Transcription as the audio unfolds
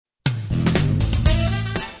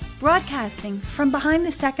Broadcasting from behind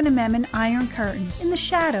the Second Amendment Iron Curtain in the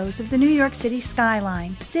shadows of the New York City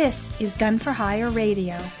skyline, this is Gun for Hire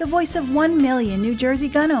Radio, the voice of 1 million New Jersey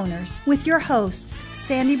gun owners, with your hosts,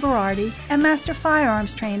 Sandy Berardi and Master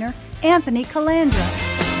Firearms Trainer, Anthony Calandra.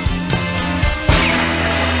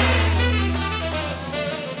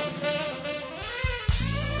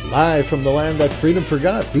 Live from the land that freedom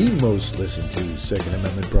forgot, the most listened to Second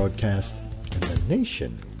Amendment broadcast in the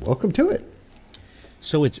nation. Welcome to it.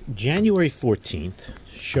 So it's January 14th,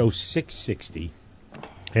 show 660,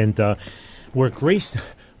 and we're graced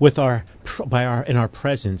with in our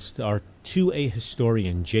presence, our 2A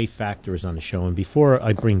historian, Jay Factor, is on the show. And before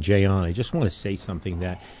I bring Jay on, I just want to say something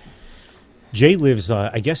that Jay lives,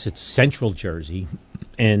 I guess it's Central Jersey,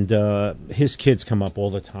 and his kids come up all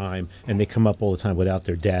the time, and they come up all the time without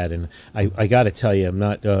their dad. And I got to tell you, I'm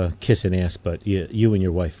not kissing ass, but you and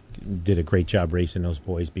your wife did a great job raising those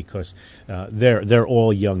boys, because they're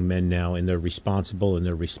all young men now, and they're responsible and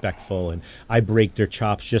they're respectful. And I break their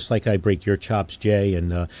chops just like I break your chops, Jay.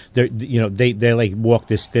 And they like walk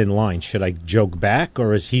this thin line. Should I joke back,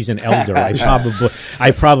 or is he's an elder?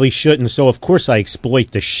 I probably shouldn't. So of course I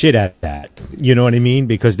exploit the shit at that. You know what I mean?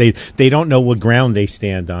 Because they don't know what ground they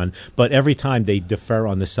stand on. But every time they defer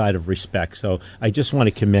on the side of respect. So I just want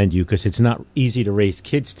to commend you, because it's not easy to raise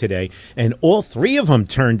kids today. And all three of them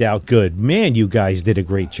turned out good. Man, you guys did a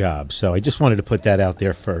great job. So I just wanted to put that out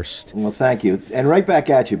there first. Well, thank you. And right back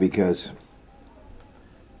at you, because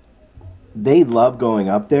they love going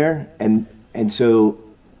up there. And so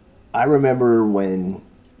I remember when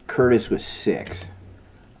Curtis was 6,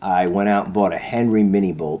 I went out and bought a Henry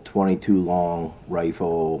Mini Bolt 22 long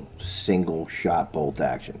rifle, single shot bolt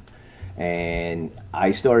action. And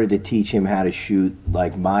I started to teach him how to shoot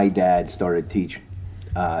like my dad started to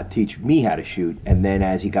teach me how to shoot. And then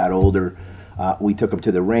as he got older, we took him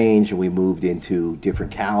to the range and we moved into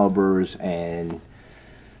different calibers. And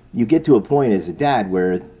you get to a point as a dad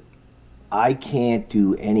where I can't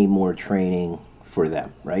do any more training for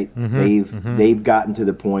them, right? Mm-hmm. They've gotten to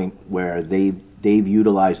the point where they've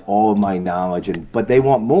utilized all of my knowledge, but they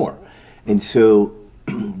want more. And so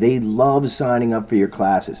they love signing up for your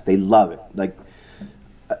classes. They love it. Like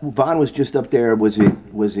Vaughn was just up there. Was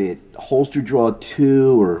it holster draw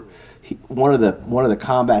 2 or one of the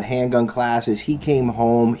combat handgun classes? He came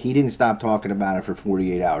home. He didn't stop talking about it for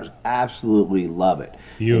 48 hours. Absolutely love it.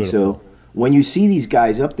 Beautiful. And so when you see these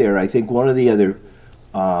guys up there, I think one of the other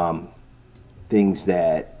things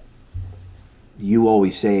that you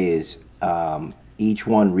always say is each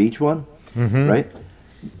one reach one, right?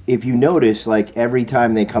 If you notice, like every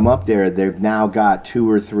time they come up there, they've now got 2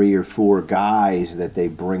 or 3 or 4 guys that they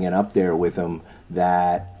bring in up there with them.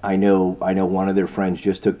 That I know one of their friends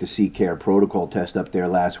just took the CCARE protocol test up there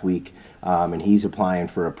last week, and he's applying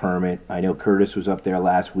for a permit. I know Curtis was up there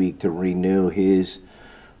last week to renew his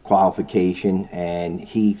qualification, and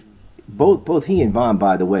both he and Vaughn,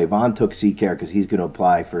 by the way, Vaughn took CCARE because he's going to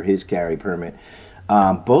apply for his carry permit.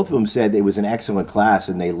 Both of them said it was an excellent class,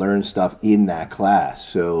 and they learned stuff in that class.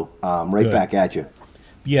 So Good. Back at you.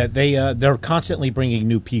 Yeah, they're constantly bringing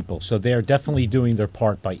new people, so they're definitely doing their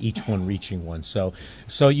part by each one reaching one. So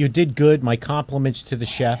you did good. My compliments to the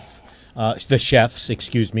chefs.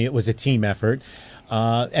 Excuse me. It was a team effort,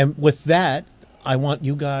 and with that, I want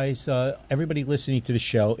you guys, everybody listening to the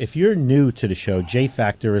show, if you're new to the show, Jay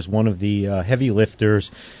Factor is one of the heavy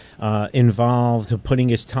lifters involved, putting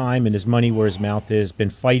his time and his money where his mouth is,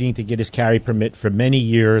 been fighting to get his carry permit for many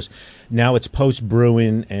years. Now it's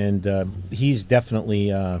post-Bruin, and he's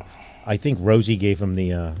definitely, I think Rosie gave him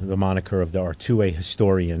the moniker of our 2A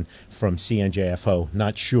historian from CNJFO.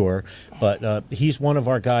 Not sure, but he's one of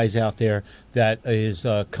our guys out there that is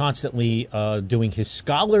constantly doing his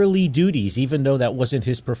scholarly duties, even though that wasn't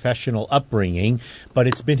his professional upbringing. But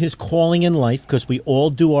it's been his calling in life, because we all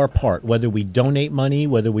do our part, whether we donate money,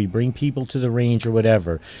 whether we bring people to the range or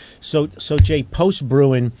whatever. So Jay,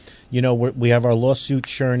 post-Bruin, we have our lawsuit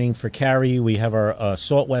churning for carry. We have our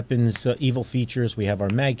assault weapons, evil features. We have our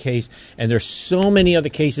mag case. And there's so many other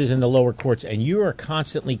cases in the lower courts. And you are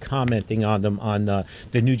constantly commenting on them on the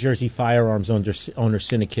New Jersey Firearms Owner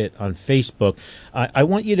Syndicate on Facebook. I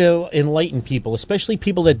want you to enlighten people, especially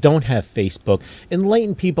people that don't have Facebook.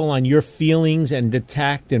 Enlighten people on your feelings and the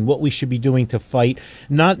tact and what we should be doing to fight.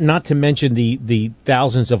 Not to mention the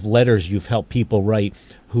thousands of letters you've helped people write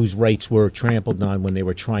whose rights were trampled on when they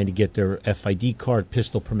were trying to get their FID card,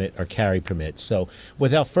 pistol permit, or carry permit. So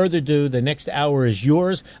without further ado, the next hour is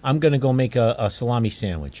yours. I'm going to go make a salami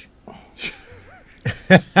sandwich.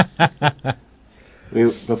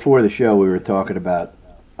 Before the show, we were talking about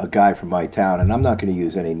a guy from my town, and I'm not going to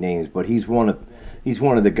use any names, but he's one of he's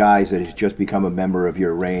one of the guys that has just become a member of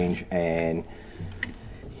your range, and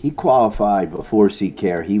he qualified before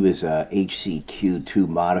C-Care. He was a HCQ2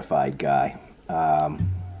 modified guy.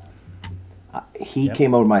 He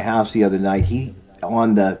came over to my house the other night. He,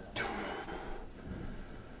 on the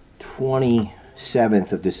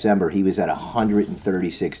 27th of December, he was at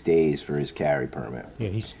 136 days for his carry permit. Yeah,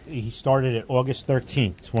 he started at August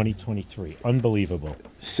 13th, 2023. Unbelievable.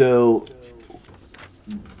 So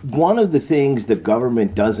one of the things the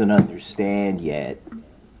government doesn't understand yet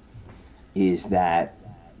is that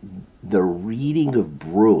the reading of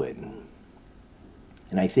Bruen,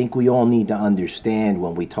 and I think we all need to understand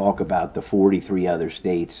when we talk about the 43 other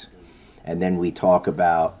states, and then we talk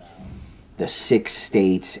about the 6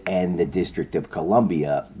 states and the District of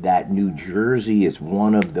Columbia, that New Jersey is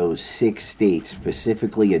one of those 6 states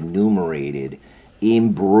specifically enumerated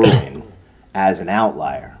in Bruen as an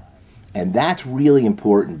outlier. And that's really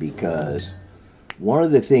important because one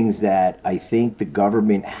of the things that I think the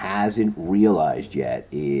government hasn't realized yet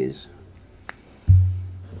is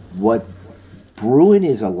what Bruen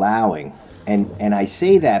is allowing, and I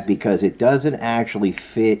say that because it doesn't actually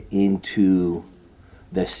fit into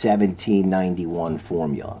the 1791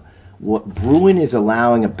 formula. What Bruen is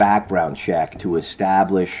allowing a background check to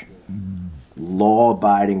establish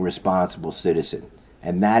law-abiding responsible citizen.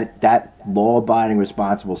 And that law-abiding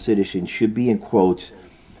responsible citizen should be in quotes.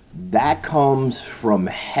 That comes from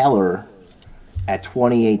Heller at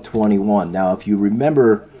 2821. Now, if you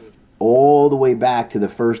remember all the way back to the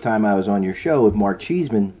first time I was on your show with Mark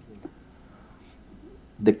Cheeseman,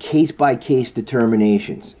 the case-by-case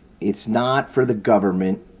determinations. It's not for the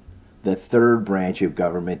government, the third branch of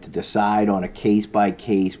government, to decide on a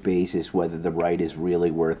case-by-case basis whether the right is really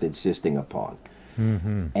worth insisting upon.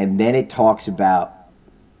 Mm-hmm. And then it talks about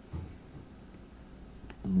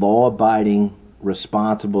law-abiding,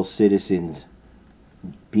 responsible citizens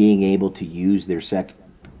being able to use their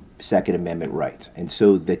Second Amendment rights. And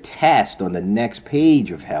so the test on the next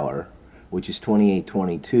page of Heller, which is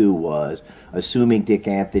 2822, was assuming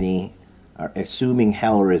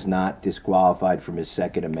Heller is not disqualified from his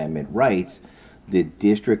Second Amendment rights, the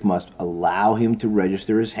district must allow him to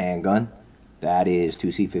register his handgun, that is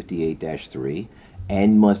 2C58-3,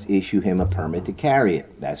 and must issue him a permit to carry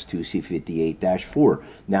it. That's 2C58-4.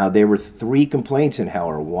 Now, there were 3 complaints in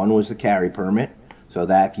Heller. One was the carry permit, so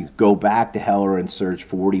that if you go back to Heller and search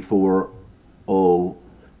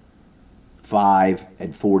 4405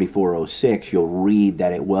 and 4406, you'll read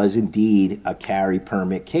that it was indeed a carry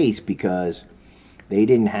permit case because they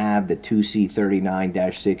didn't have the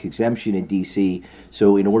 2C39-6 exemption in D.C.,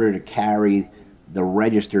 so in order to carry the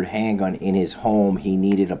registered handgun in his home, he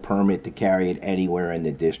needed a permit to carry it anywhere in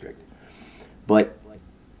the district. But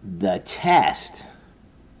the test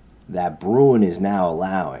that Bruen is now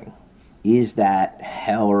allowing is that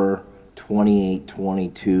Heller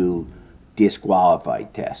 2822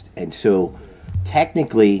 disqualified test. And so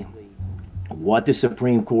technically what the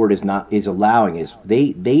Supreme Court is allowing is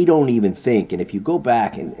they don't even think, and if you go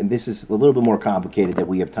back, and this is a little bit more complicated than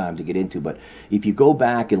we have time to get into, but if you go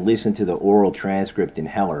back and listen to the oral transcript in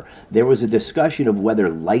Heller, there was a discussion of whether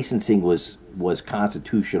licensing was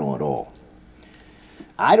constitutional at all.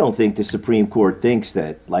 I don't think the Supreme Court thinks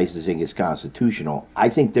that licensing is constitutional. I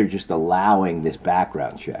think they're just allowing this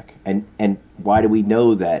background check. And why do we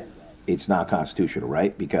know that it's not constitutional,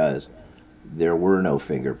 right? Because there were no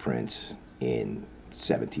fingerprints in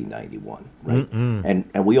 1791, right?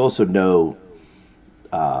 And we also know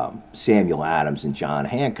Samuel Adams and John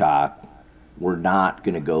Hancock were not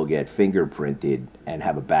going to go get fingerprinted and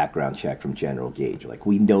have a background check from General Gage. Like,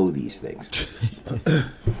 we know these things.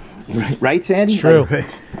 Right, Sandy? True.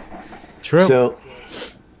 True. So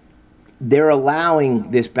they're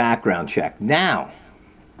allowing this background check. Now,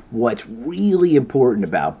 what's really important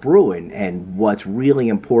about Bruen and what's really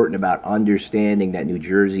important about understanding that New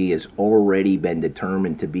Jersey has already been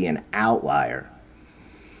determined to be an outlier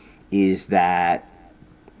is that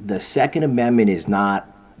the Second Amendment is not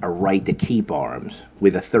a right to keep arms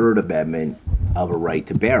with a Third Amendment of a right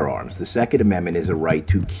to bear arms. The Second Amendment is a right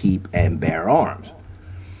to keep and bear arms.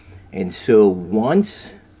 And so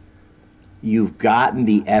once you've gotten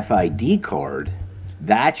the FID card,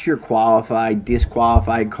 that's your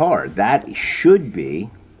disqualified card. That should be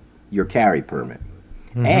your carry permit.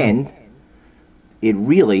 Mm-hmm. And it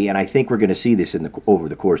really, and I think we're going to see this over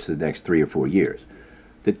the course of the next 3 or 4 years,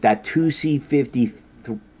 that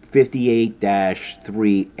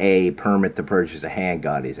 2C58-3A permit to purchase a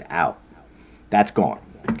handgun is out. That's gone,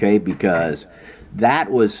 okay? Because that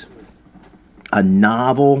was a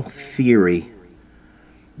novel theory,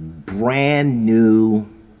 brand new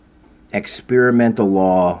experimental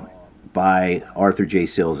law by Arthur J.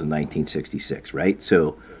 Sills in 1966, right?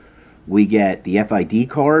 So we get the FID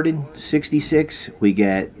card in 66. We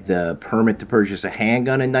get the permit to purchase a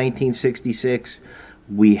handgun in 1966.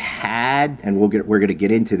 We had, and we're going to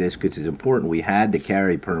get into this because it's important, we had the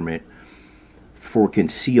carry permit for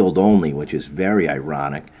concealed only, which is very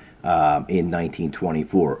ironic, in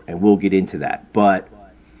 1924. And we'll get into that. But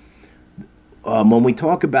when we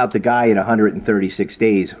talk about the guy at 136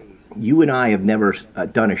 days, you and I have never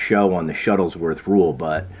done a show on the Shuttlesworth rule,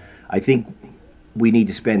 but I think we need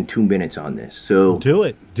to spend 2 minutes on this. So do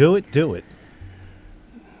it.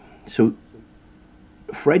 So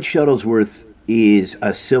Fred Shuttlesworth is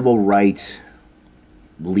a civil rights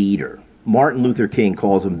leader. Martin Luther King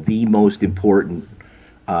calls him the most important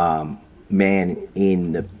man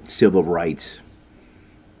in the civil rights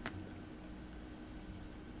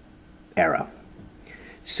era.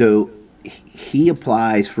 So he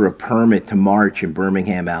applies for a permit to march in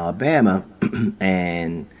Birmingham, Alabama,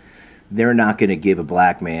 and they're not going to give a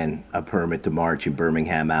black man a permit to march in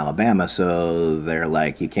Birmingham, Alabama. So they're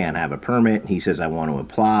like, you can't have a permit. He says, I want to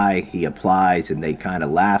apply. He applies, and they kind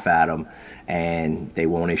of laugh at him, and they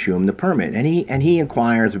won't issue him the permit. And he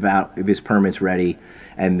inquires about if his permit's ready,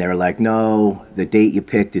 and they're like, no, the date you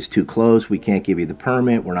picked is too close. We can't give you the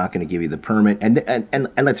permit. We're not going to give you the permit. And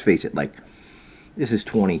let's face it, like, this is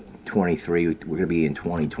 2023. We're going to be in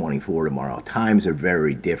 2024 tomorrow. Times are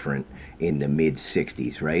very different in the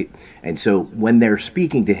mid-'60s, right? And so when they're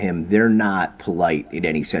speaking to him, they're not polite in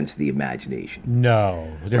any sense of the imagination.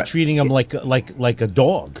 No, they're right. Treating him like a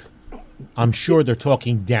dog. I'm sure they're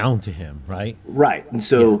talking down to him, right? Right. And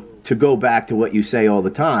so to go back to what you say all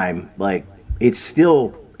the time, like, it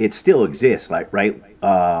still exists, like, right?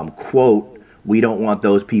 Quote, we don't want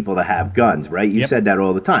those people to have guns, right? You said that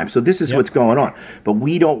all the time. So this is what's going on. But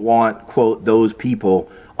we don't want, quote, those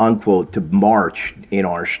people, unquote, to march in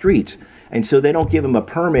our streets. And so they don't give him a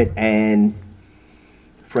permit, and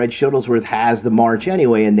Fred Shuttlesworth has the march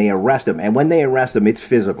anyway, and they arrest him. And when they arrest him, it's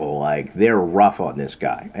physical. Like, they're rough on this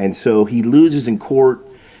guy. And so he loses in court.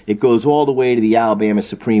 It goes all the way to the Alabama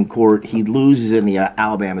Supreme Court. He loses in the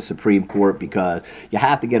Alabama Supreme Court because you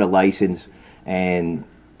have to get a license, and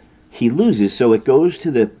he loses. So it goes to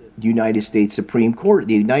the United States Supreme Court.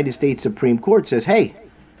 The United States Supreme Court says, hey,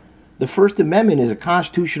 the First Amendment is a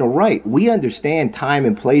constitutional right. We understand time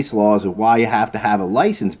and place laws of why you have to have a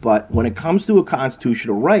license, but when it comes to a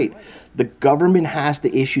constitutional right, the government has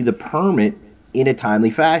to issue the permit in a timely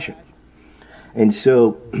fashion. And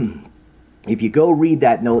so if you go read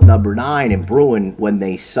that note number 9 in Bruin, when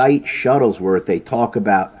they cite Shuttlesworth, they talk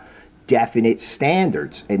about definite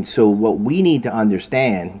standards. And so what we need to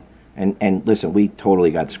understand, and listen, we totally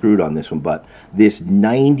got screwed on this one, but this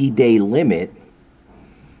 90-day limit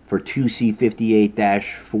for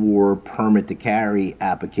 2C58-4 permit to carry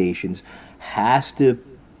applications has to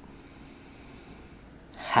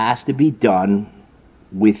be done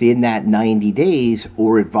within that 90 days,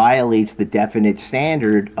 or it violates the definite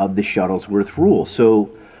standard of the Shuttlesworth rule. So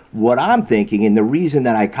what I'm thinking, and the reason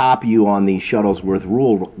that I copy you on these Shuttlesworth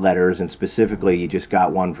rule letters, and specifically you just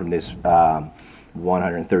got one from this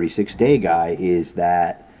 136-day guy, is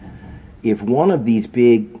that if one of these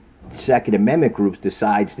big Second Amendment groups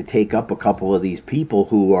decides to take up a couple of these people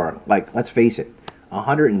who are, like, let's face it,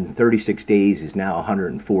 136 days is now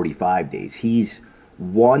 145 days. He's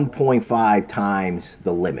 1.5 times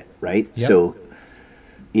the limit, right? Yep. So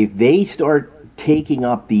if they start taking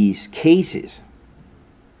up these cases,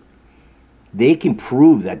 they can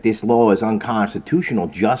prove that this law is unconstitutional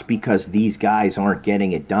just because these guys aren't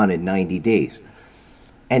getting it done in 90 days.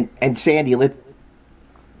 And Sandy,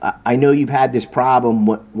 I know you've had this problem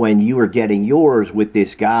when you were getting yours with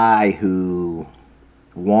this guy who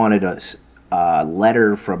wanted a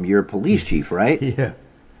letter from your police chief, right? Yeah.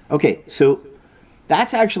 Okay, so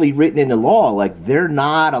that's actually written in the law. Like, they're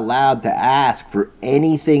not allowed to ask for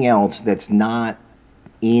anything else that's not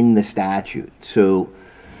in the statute. So,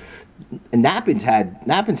 and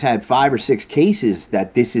Nappin's had 5 or 6 cases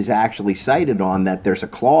that this is actually cited on, that there's a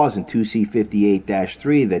clause in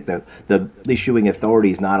 2C58-3 that the issuing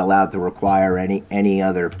authority is not allowed to require any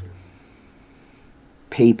other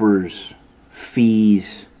papers,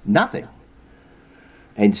 fees, nothing.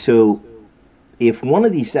 And so if one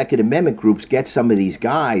of these Second Amendment groups gets some of these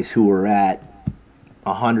guys who are at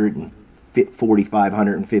 145,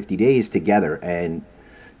 150 days together and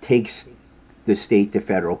takes the state to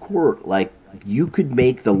federal court, like, you could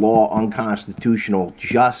make the law unconstitutional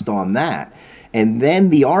just on that. And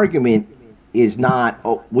then the argument is not,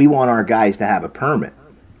 oh, we want our guys to have a permit.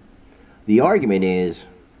 The argument is,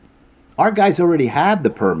 our guys already have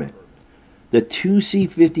the permit. The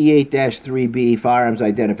 2C58-3B firearms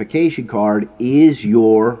identification card is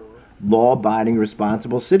your law-abiding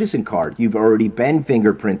responsible citizen card. You've already been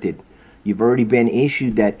fingerprinted. You've already been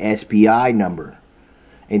issued that SBI number.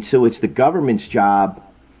 And so it's the government's job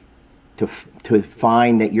to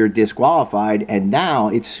find that you're disqualified, and now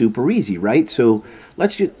it's super easy, right? So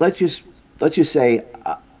let's just say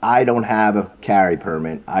I don't have a carry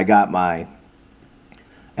permit. I got my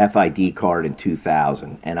FID card in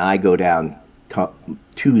 2000, and I go down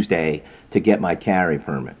Tuesday to get my carry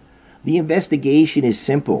permit. The investigation is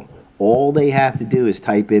simple. All they have to do is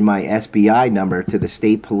type in my SBI number to the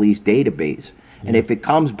state police database. And if it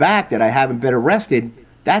comes back that I haven't been arrested,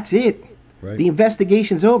 that's it. Right. The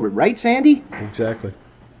investigation's over. Right, Sandy? Exactly.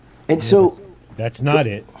 And so... That's not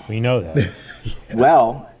it. We know that.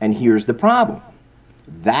 Well, and here's the problem.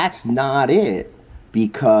 That's not it,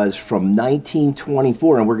 because from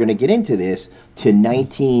 1924, and we're going to get into this, to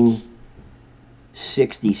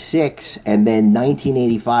 1966, and then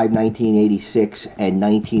 1985, 1986, and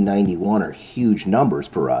 1991 are huge numbers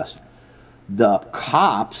for us. The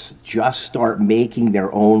cops just start making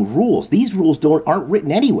their own rules. These rules aren't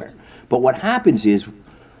written anywhere. But what happens is,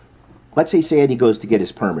 let's say Sandy goes to get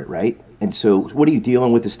his permit, right? And so, what are you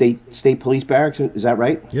dealing with, the state police barracks? Is that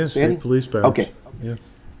right? Yes, Sandy? state police barracks. Okay. Yeah.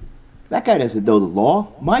 That guy doesn't know the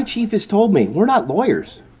law. My chief has told me, we're not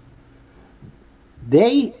lawyers.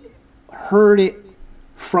 They heard it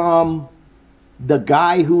from the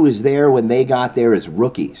guy who was there when they got there as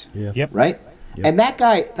rookies. Yeah. Yep. Right? Yep. And that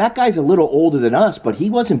guy's a little older than us, but he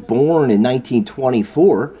wasn't born in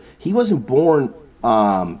 1924. He wasn't born,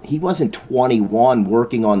 he wasn't 21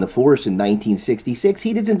 working on the force in 1966.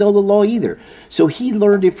 He didn't know the law either. So he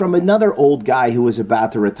learned it from another old guy who was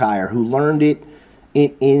about to retire, who learned it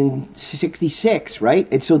in 66, right?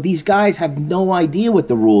 And so these guys have no idea what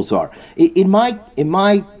the rules are. In my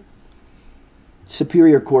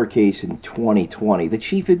Superior Court case in 2020, the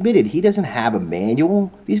chief admitted he doesn't have a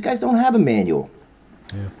manual. These guys don't have a manual.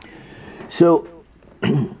 Yeah. So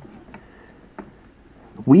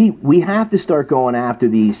we have to start going after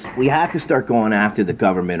these. We have to start going after the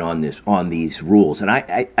government on these rules. And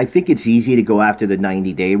I think it's easy to go after the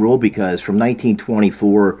 90-day rule, because from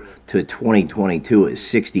 1924 to 2022 is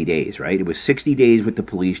 60 days, right? It was 60 days with the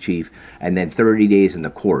police chief and then 30 days in the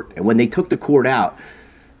court. And when they took the court out,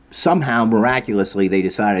 somehow, miraculously, they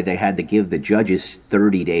decided they had to give the judges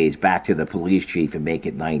 30 days back to the police chief and make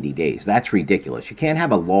it 90 days. That's ridiculous. You can't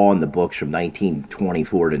have a law in the books from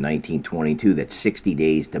 1924 to 1922 that's 60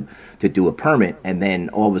 days to do a permit, and then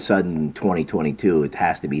all of a sudden, in 2022, it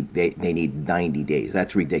has to be, they need 90 days.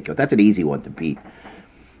 That's ridiculous. That's an easy one to beat,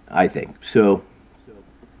 I think. So,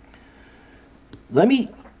 let me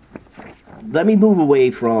move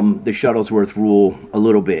away from the Shuttlesworth rule a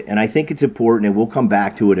little bit, and I think it's important, and we'll come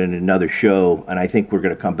back to it in another show, and I think we're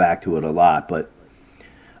going to come back to it a lot, but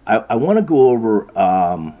I want to go over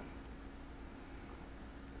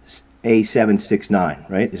A769,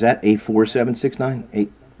 right? Is that A4769?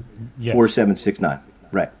 Yes. 4769,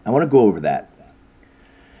 right. I want to go over that.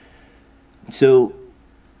 So,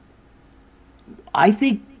 I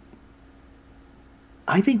think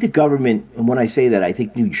the government, and when I say that, I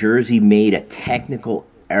think New Jersey made a technical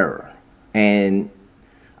error. And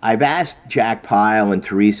I've asked Jack Pyle and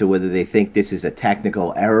Teresa whether they think this is a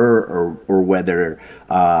technical error or whether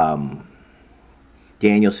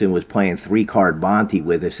Danielson was playing three-card Monte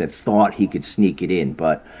with us and thought he could sneak it in.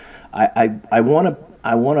 But I want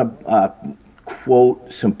to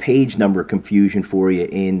quote some page number confusion for you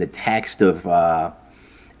in the text of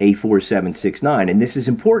A4769. And this is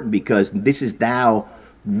important because this is now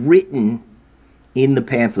written in the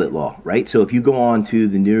pamphlet law, right? So if you go on to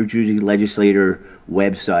the New Jersey Legislature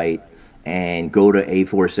website and go to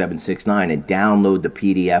A4769 and download the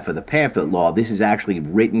PDF of the pamphlet law, this is actually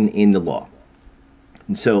written in the law.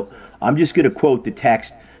 And so I'm just going to quote the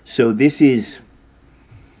text. So this is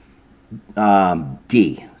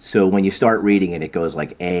D. So when you start reading it, it goes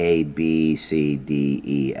like A, B, C, D,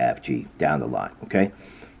 E, F, G, down the line, okay?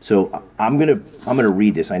 So I'm gonna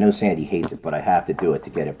read this. I know Sandy hates it, but I have to do it to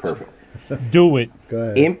get it perfect. Do it. Go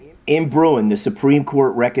ahead. In Bruin, the Supreme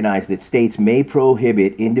Court recognized that states may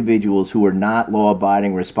prohibit individuals who are not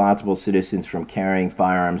law-abiding responsible citizens from carrying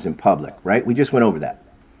firearms in public, right? We just went over that.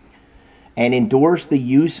 And endorse the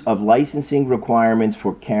use of licensing requirements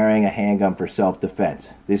for carrying a handgun for self-defense.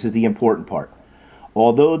 This is the important part.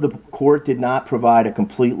 Although the court did not provide a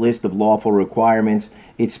complete list of lawful requirements,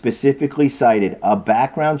 it specifically cited a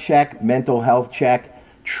background check, mental health check,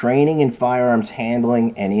 training in firearms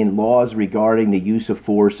handling, and in laws regarding the use of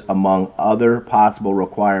force, among other possible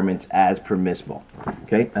requirements as permissible.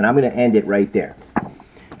 Okay? And I'm going to end it right there.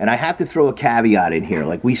 And I have to throw a caveat in here.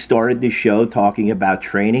 Like, we started this show talking about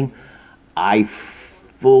training. I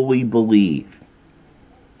fully believe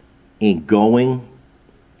in going,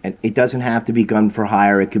 and it doesn't have to be gun for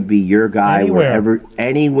hire. It can be your guy,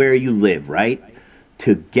 anywhere you live, right?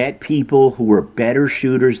 To get people who are better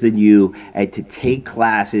shooters than you and to take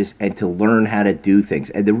classes and to learn how to do things.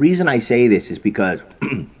 And the reason I say this is because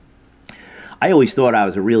I always thought I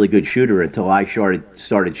was a really good shooter until I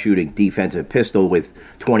started shooting defensive pistol with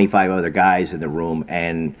 25 other guys in the room,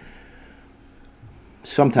 and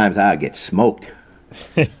sometimes I would get smoked.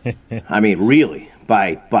 I mean, really,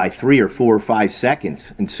 by 3 or 4 or 5 seconds.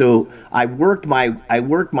 And so I worked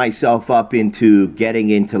myself up into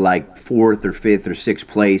getting into like 4th or 5th or 6th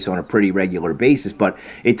place on a pretty regular basis, but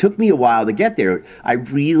it took me a while to get there. I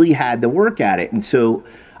really had to work at it. And so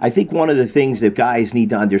I think one of the things that guys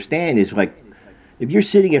need to understand is, like, if you're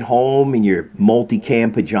sitting at home in your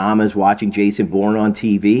multicam pajamas watching Jason Bourne on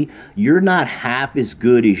TV, you're not half as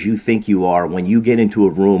good as you think you are when you get into a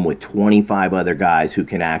room with 25 other guys who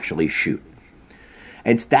can actually shoot.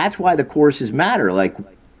 And that's why the courses matter. Like,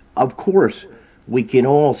 of course, we can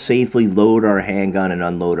all safely load our handgun and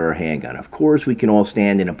unload our handgun. Of course, we can all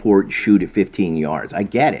stand in a port and shoot at 15 yards. I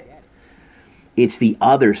get it. It's the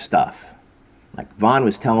other stuff. Like, Vaughn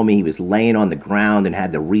was telling me he was laying on the ground and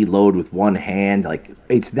had to reload with one hand. Like,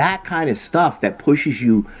 it's that kind of stuff that pushes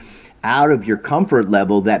you out of your comfort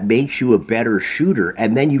level that makes you a better shooter.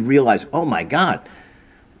 And then you realize, oh my God,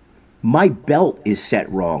 my belt is set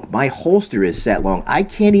wrong. My holster is set wrong. I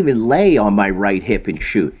can't even lay on my right hip and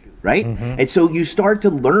shoot, right? Mm-hmm. And so you start to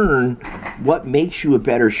learn what makes you a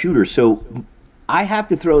better shooter. So I have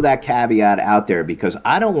to throw that caveat out there because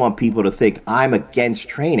I don't want people to think I'm against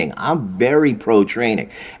training. I'm very pro training.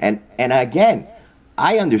 And again,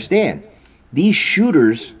 I understand these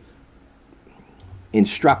shooters,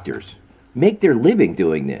 instructors, make their living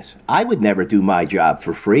doing this. I would never do my job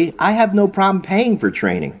for free. I have no problem paying for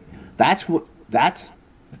training. That's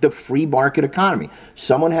the free market economy.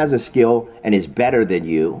 Someone has a skill and is better than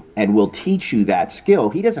you and will teach you that skill.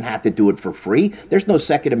 He doesn't have to do it for free. There's no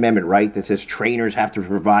Second Amendment right that says trainers have to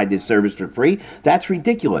provide this service for free. That's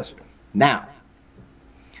ridiculous. Now,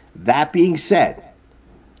 that being said,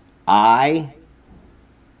 I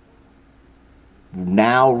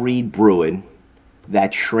now read Bruen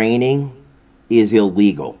that training is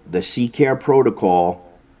illegal. The CCARE protocol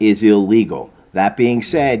is illegal. That being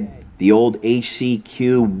said, the old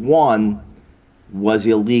HCQ1 was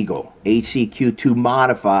illegal. HCQ2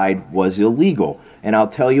 modified was illegal. And I'll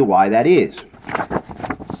tell you why that is.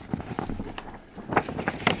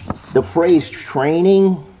 The phrase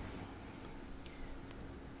training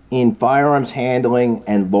in firearms handling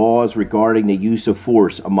and laws regarding the use of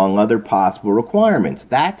force, among other possible requirements,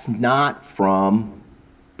 that's not from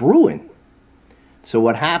Bruen. So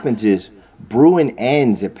what happens is Bruen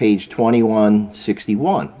ends at page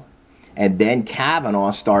 2161. And then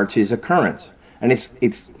Kavanaugh starts his occurrence. And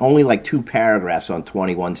it's only like 2 paragraphs on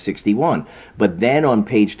 2161. But then on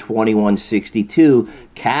page 2162,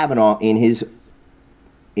 Kavanaugh in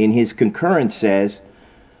his concurrence says,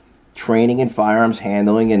 training in firearms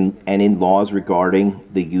handling and in laws regarding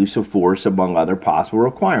the use of force among other possible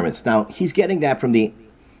requirements. Now, he's getting that from the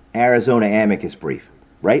Arizona amicus brief,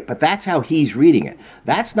 right? But that's how he's reading it.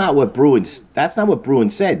 That's not what Bruen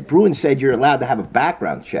said. Bruen said you're allowed to have a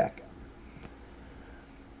background check.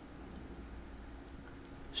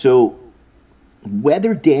 So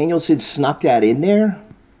whether Danielson snuck that in there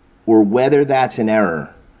or whether that's an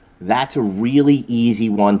error, that's a really easy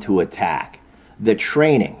one to attack. The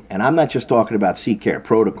training, and I'm not just talking about CCARE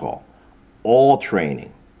protocol, all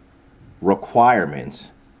training requirements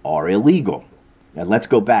are illegal. Now let's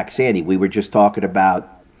go back, Sandy. We were just talking about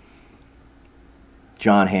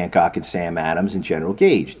John Hancock and Sam Adams and General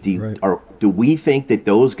Gage. Do we think that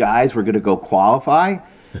those guys were going to go qualify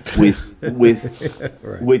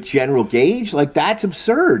with General Gage? Like, that's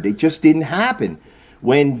absurd. It just didn't happen.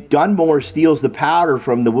 When Dunmore steals the powder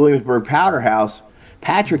from the Williamsburg Powder House,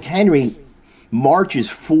 Patrick Henry marches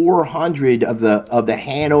 400 of the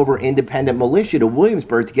Hanover Independent Militia to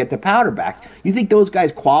Williamsburg to get the powder back. You think those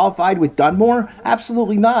guys qualified with Dunmore?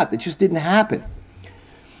 Absolutely not. It just didn't happen.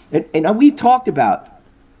 And we talked about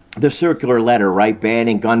the circular letter, right?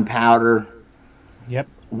 Banning gunpowder. Yep.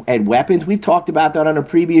 And weapons. We've talked about that on a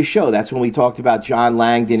previous show. That's when we talked about John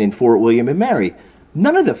Langdon and Fort William and Mary.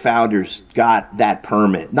 None of the founders got that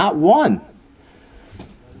permit. Not one.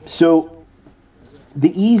 So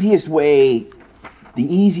the easiest way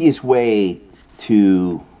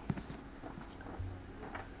to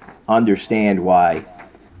understand why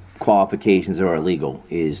qualifications are illegal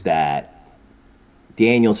is that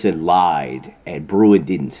Danielson lied, and Bruin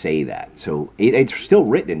didn't say that. So it's still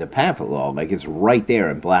written in the pamphlet law, like it's right there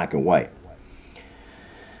in black and white.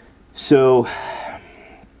 So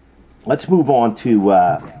let's move on to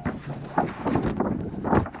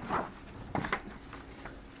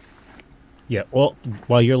Yeah,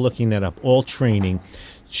 while you're looking that up, all training,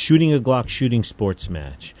 shooting a Glock shooting sports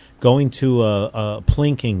match, going to a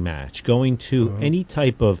plinking match, going to any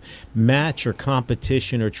type of match or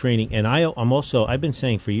competition or training. And I've been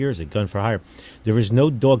saying for years at Gun for Hire, there is no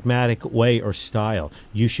dogmatic way or style.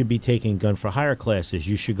 You should be taking Gun for Hire classes.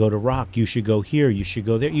 You should go to Rock. You should go here. You should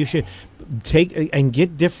go there. You should take and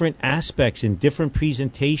get different aspects and different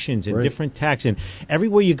presentations and different tacks. And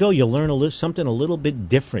everywhere you go, you'll learn something a little bit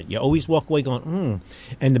different. You always walk away going,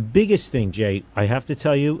 And the biggest thing, Jay, I have to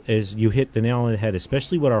tell you, is you hit the nail on the head,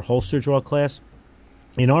 especially with our holster draw class.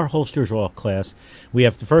 In our holster draw class, we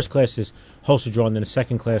have the first class is holster draw, and then the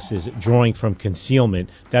second class is drawing from concealment.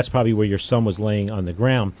 That's probably where your son was laying on the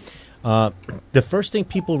ground. The first thing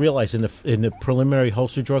people realize in the preliminary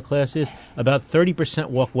holster draw class is about 30%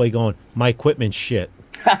 walk away going, my equipment's shit.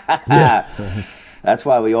 That's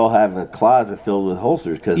why we all have a closet filled with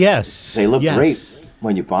holsters, because they look great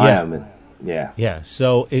when you buy them. And, Yeah.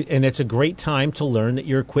 So, and it's a great time to learn that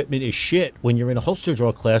your equipment is shit when you're in a holster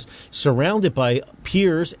draw class, surrounded by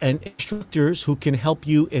peers and instructors who can help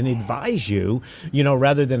you and advise you,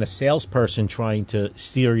 rather than a salesperson trying to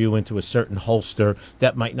steer you into a certain holster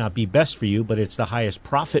that might not be best for you, but it's the highest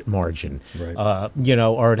profit margin,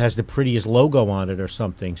 or it has the prettiest logo on it or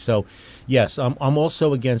something. So, yes, I'm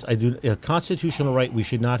also against, I do a constitutional right. We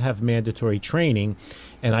should not have mandatory training,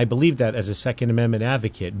 and I believe that as a Second Amendment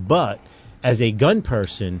advocate, but as a gun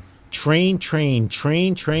person, train,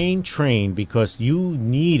 because you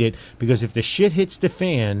need it. Because if the shit hits the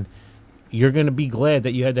fan, you're going to be glad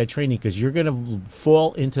that you had that training, because you're going to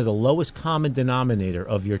fall into the lowest common denominator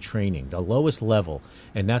of your training, the lowest level,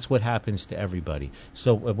 and that's what happens to everybody.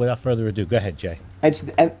 So without further ado, go ahead, Jay.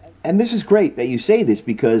 And this is great that you say this,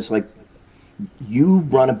 because, like, you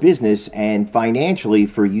run a business, and financially,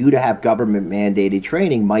 for you to have government-mandated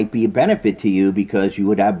training might be a benefit to you, because you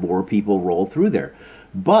would have more people roll through there.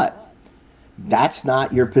 But that's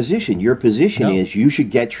not your position. Your position is you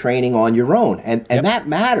should get training on your own. And that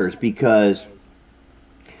matters, because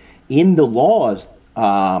in the laws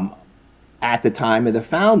at the time of the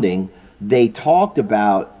founding, they talked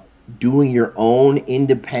about doing your own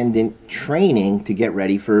independent training to get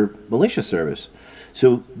ready for militia service.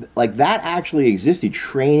 So, like, that actually existed.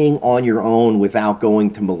 Training on your own without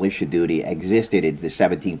going to militia duty existed in the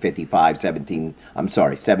 1775,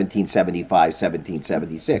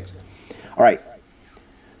 1776. All right,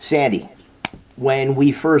 Sandy, when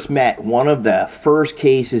we first met, one of the first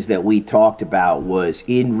cases that we talked about was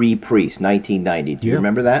in re Priest, 1990. Do you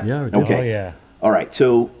remember that? Yeah. Okay. Oh, yeah. All right,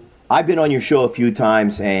 so I've been on your show a few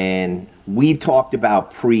times, and we've talked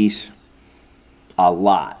about Priest a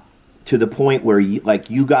lot, to the point where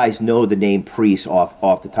you guys know the name Priest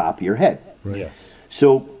off the top of your head. Right. Yes.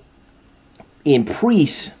 So in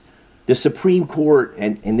Priest, the Supreme Court,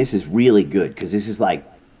 and this is really good, because this is like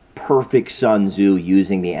perfect Sun Tzu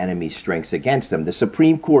using the enemy's strengths against them. The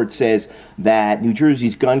Supreme Court says that New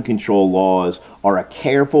Jersey's gun control laws are a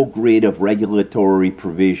careful grid of regulatory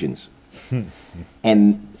provisions.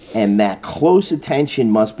 and that close attention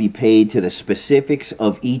must be paid to the specifics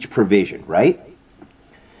of each provision, right?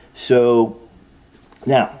 So,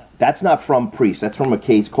 now, that's not from Priest. That's from a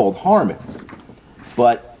case called Harmon.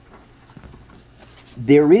 But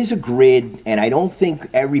there is a grid, and I don't think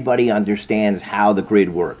everybody understands how the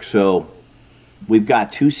grid works. So, we've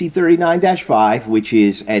got 2C39-5, which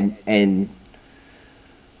is,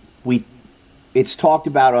 it's talked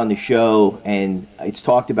about on the show, and it's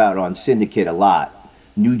talked about on Syndicate a lot.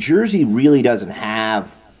 New Jersey really doesn't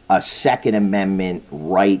have a Second Amendment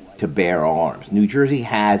right to bear arms. New Jersey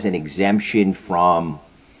has an exemption from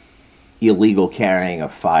illegal carrying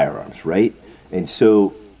of firearms, right? And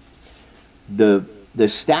so the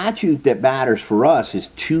statute that matters for us is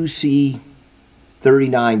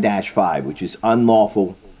 2C39-5, which is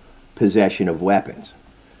unlawful possession of weapons.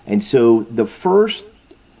 And so the first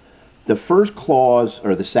clause,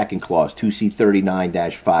 or the second clause,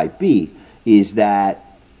 2C39-5B, is that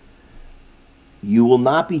you will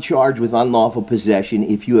not be charged with unlawful possession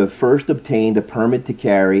if you have first obtained a permit to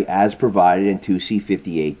carry as provided in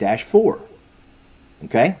 2C58-4.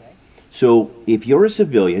 Okay? So if you're a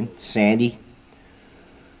civilian, Sandy,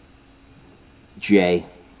 Jay,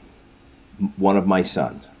 one of my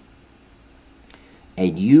sons,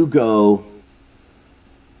 and you go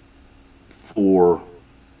for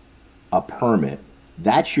a permit,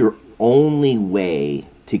 that's your only way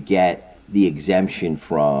to get the exemption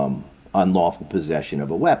from unlawful possession of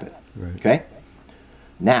a weapon. Right. Okay?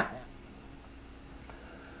 Now,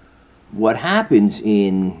 what happens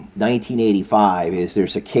in 1985 is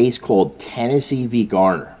there's a case called Tennessee v.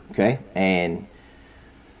 Garner, okay? And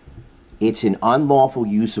it's an unlawful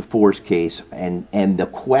use of force case, and the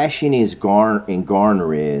question is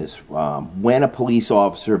Garner is when a police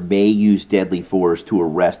officer may use deadly force to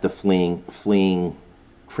arrest a fleeing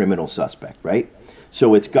criminal suspect, right?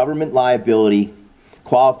 So it's government liability,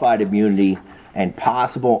 qualified immunity, and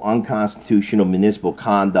possible unconstitutional municipal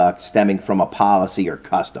conduct stemming from a policy or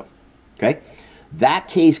custom. Okay? That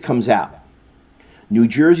case comes out. New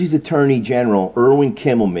Jersey's Attorney General Erwin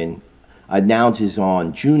Kimmelman announces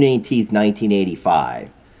on June 18th, 1985,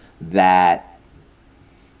 that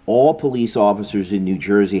all police officers in New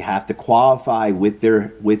Jersey have to qualify with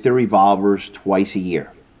their revolvers twice a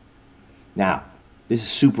year. Now, this is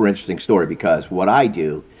a super interesting story because what I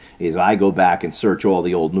do is I go back and search all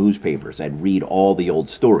the old newspapers and read all the old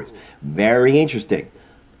stories. Very interesting.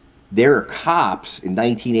 There are cops in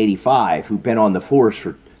 1985 who've been on the force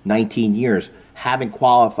for 19 years, haven't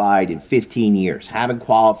qualified in 15 years, haven't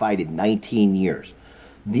qualified in 19 years.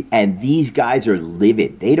 And these guys are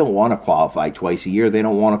livid. They don't want to qualify twice a year. They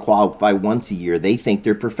don't want to qualify once a year. They think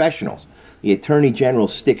they're professionals. The Attorney General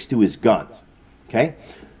sticks to his guns. Okay?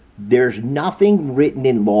 There's nothing written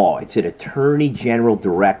in law. It's an Attorney General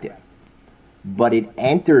directive. But it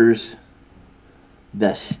enters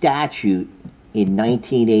the statute in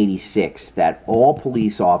 1986 that all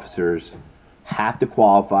police officers have to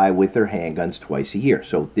qualify with their handguns twice a year.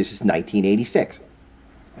 So this is 1986.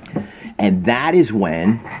 And that is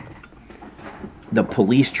when the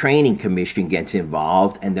Police Training Commission gets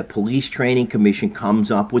involved, and the Police Training Commission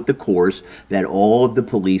comes up with the course that all of the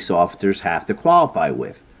police officers have to qualify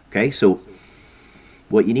with. Okay, so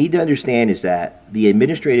what you need to understand is that the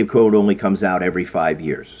administrative code only comes out every 5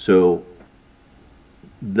 years. So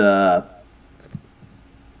the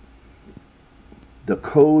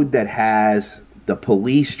code that has the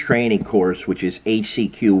police training course, which is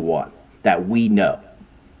HCQ1, that we know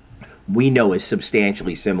is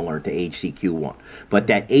substantially similar to HCQ1. But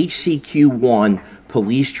that HCQ1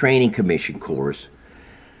 Police Training Commission course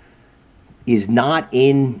is not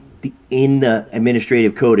in the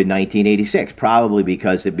administrative code in 1986, probably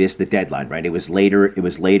because it missed the deadline, right? It was later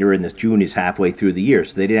in the June is halfway through the year,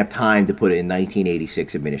 so they didn't have time to put it in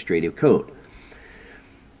 1986 administrative code.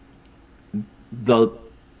 The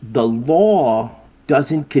law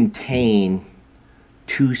doesn't contain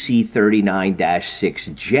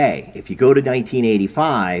 2C39-6J. If you go to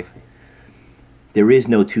 1985, there is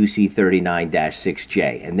no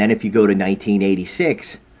 2C39-6J. And then if you go to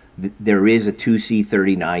 1986, there is a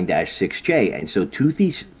 2C39-6J. And so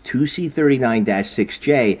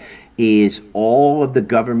 2C39-6J is all of the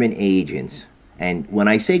government agents. And when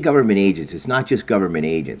I say government agents, it's not just government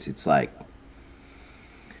agents. It's like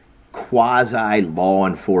quasi-law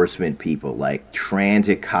enforcement people, like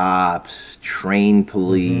transit cops, train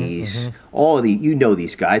police, all of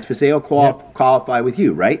these guys, because they all qualify with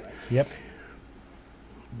you, right? Yep.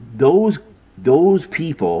 Those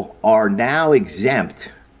people are now exempt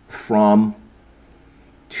from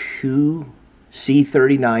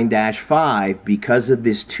 2C39-5 because of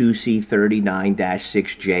this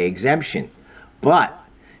 2C39-6J exemption. But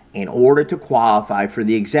in order to qualify for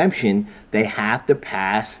the exemption, they have to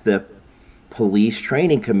pass the Police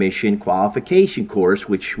Training Commission qualification course,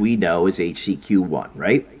 which we know is HCQ1,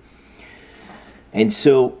 right? And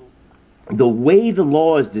so the way the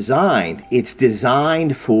law is designed, it's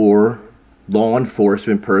designed for law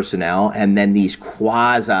enforcement personnel and then these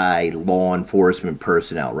quasi-law enforcement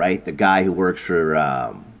personnel, right? The guy who works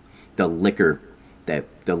for the liquor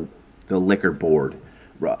board,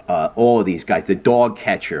 all of these guys, the dog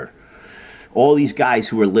catcher, all these guys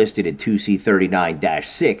who are listed in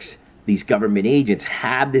 2C39-6, these government agents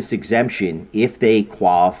have this exemption if they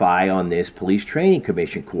qualify on this Police Training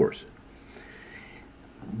Commission course.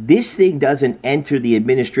 This thing doesn't enter the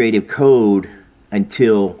administrative code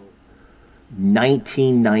until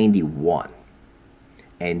 1991.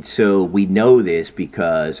 And so we know this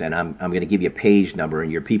because, and I'm going to give you a page number,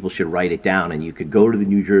 and your people should write it down, and you could go to the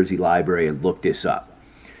New Jersey Library and look this up.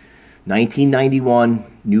 1991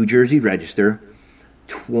 New Jersey Register,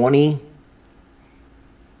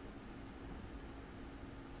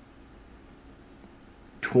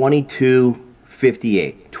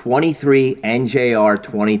 2258, 23 NJR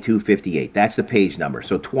 2258. That's the page number.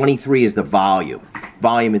 So 23 is the volume.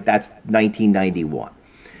 That's 1991.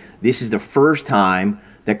 This is the first time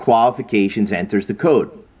that qualifications enters the code.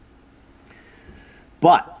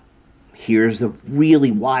 But here's the really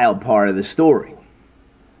wild part of the story.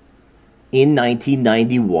 in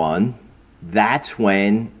 1991, that's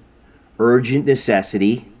when urgent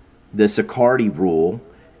necessity, the Sicardi rule,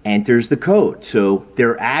 enters the code. So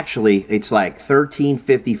they're actually, it's like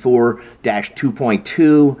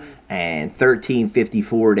 1354-2.2 and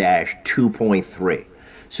 1354-2.3.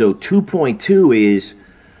 So 2.2 is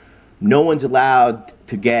no one's allowed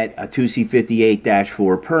to get a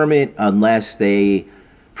 2C58-4 permit unless they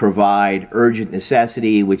provide urgent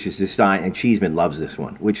necessity, which is defined, and Cheeseman loves this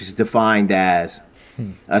one, which is defined as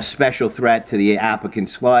a special threat to the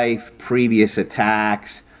applicant's life, previous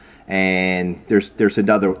attacks, and there's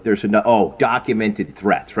another documented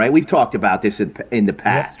threats, right? We've talked about this in the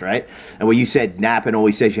past, yep. Right? And when you said Nappen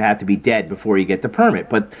always says you have to be dead before you get the permit,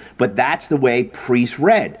 but that's the way Priest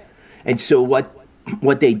read. And so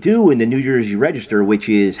what they do in the New Jersey Register, which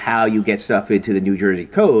is how you get stuff into the New Jersey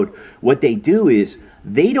Code, what they do is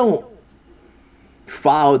they don't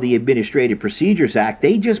follow the Administrative Procedures Act.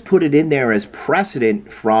 They just put it in there as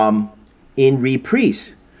precedent from In Re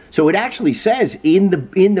Priest. So it actually says in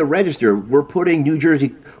the register, we're putting New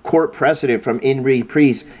Jersey court precedent from In Re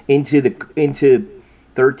Priest into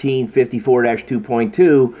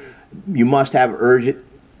 1354-2.2. You must have urgent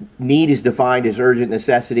need is defined as urgent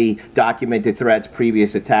necessity, documented threats,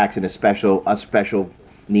 previous attacks, and a special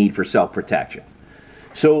need for self-protection.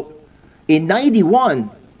 So in 91,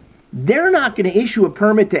 they're not going to issue a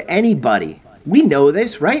permit to anybody. We know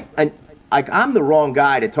this, right? And I'm the wrong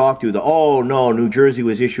guy to talk to. New Jersey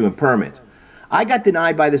was issuing permits. I got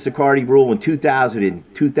denied by the Sicardi rule in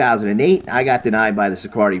 2008. I got denied by the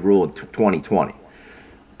Sicardi rule in 2020.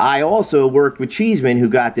 I also worked with Cheeseman, who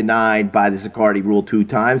got denied by the Sicardi rule 2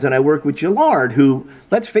 times, and I worked with Gillard, who,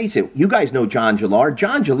 let's face it, you guys know John Gillard.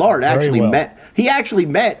 John Gillard actually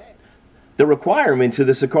met the requirements of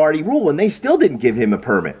the Sicardi rule, and they still didn't give him a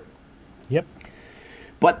permit. Yep.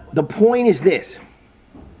 But the point is this.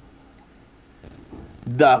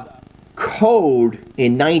 The code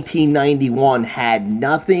in 1991 had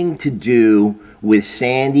nothing to do with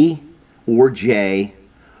Sandy or Jay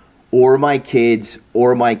or my kids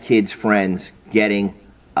friends getting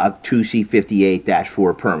a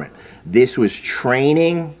 2C58-4 permit. This was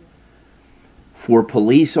training for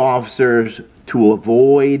police officers to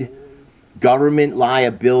avoid government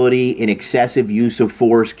liability in excessive use of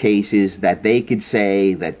force cases, that they could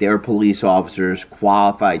say that their police officers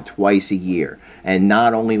qualified twice a year. And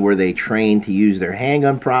not only were they trained to use their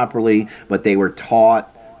handgun properly, but they were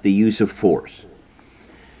taught the use of force.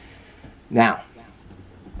 Now,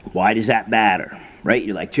 why does that matter? Right?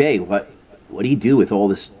 You're like, Jay, what do you do with all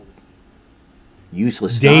this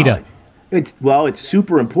useless data? It's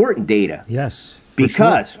super important data. Yes.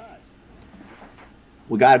 Because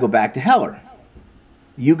we got to go back to Heller.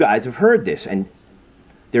 You guys have heard this, and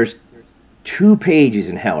there's 2 pages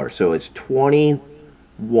in Heller, so it's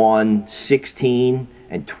 2116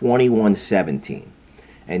 and 2117.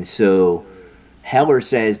 And so Heller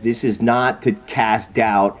says this is not to cast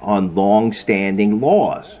doubt on long-standing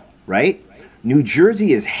laws, right? New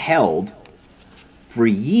Jersey has held for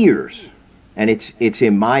years, and it's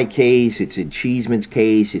in my case, it's in Cheeseman's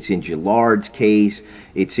case, it's in Gillard's case.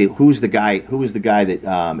 Who was the guy that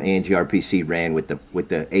ANGRPC ran with the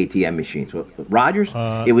ATM machines? Rogers?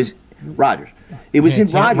 It was Rogers. It was in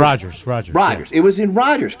Rogers. Rogers. Yeah. It was in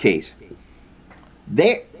Rogers' case.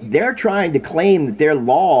 They're trying to claim that their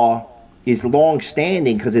law is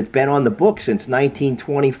long-standing because it's been on the books since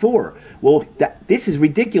 1924. Well, this is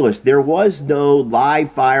ridiculous. There was no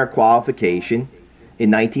live fire qualification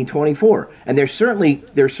in 1924, and there certainly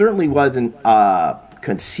wasn't a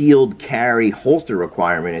concealed carry holster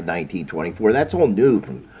requirement in 1924. That's all new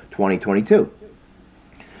from 2022.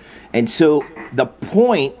 And so the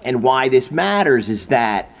point and why this matters is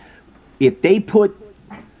that if they put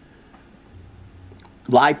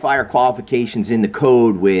live fire qualifications in the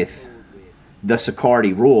code with the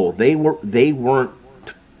Sicardi rule, they weren't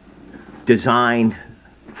designed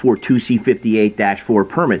for 2C58-4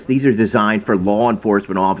 permits. These are designed for law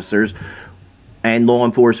enforcement officers and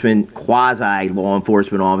quasi-law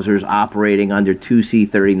enforcement officers operating under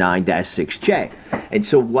 2C39-6J. And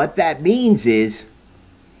so what that means is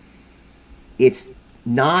it's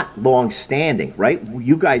not long-standing, right?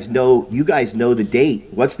 You guys know the date.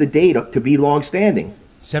 What's the date to be long-standing?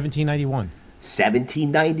 1791.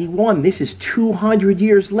 1791. This is 200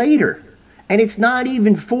 years later. And it's not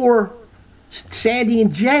even for Sandy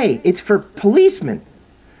and Jay. It's for policemen,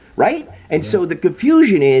 right? And so the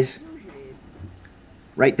confusion is,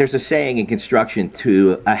 right, there's a saying in construction,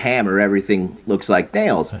 to a hammer, everything looks like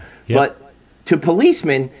nails. Yep. But to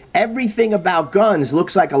policemen, everything about guns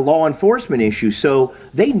looks like a law enforcement issue. So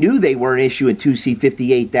they knew they weren't issuing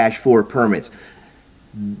 2C58-4 permits.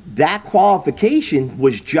 that qualification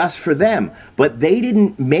was just for them. But they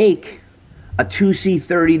didn't make a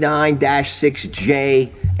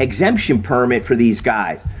 2C39-6J exemption permit for these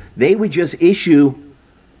guys. They would just issue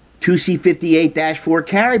 2C58-4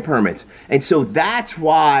 carry permits. And so that's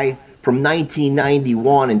why from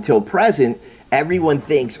 1991 until present, everyone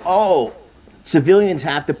thinks, oh, civilians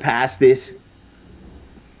have to pass this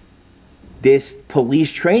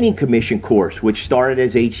police training commission course, which started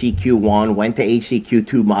as HCQ1, went to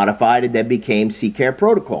HCQ2 modified, and then became CCARE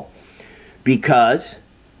protocol. Because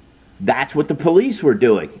that's what the police were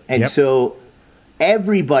doing. And so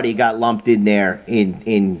everybody got lumped in there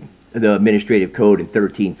in the administrative code in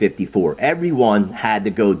 1354. Everyone had to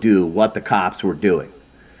go do what the cops were doing.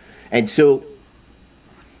 And so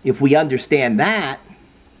if we understand that,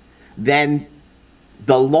 then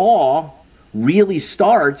the law really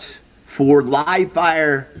starts for live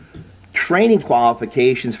fire training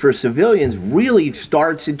qualifications for civilians really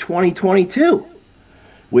starts in 2022,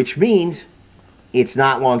 which means it's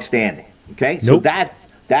not long-standing, okay? Nope. So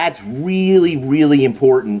that's really, really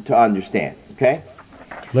important to understand, okay?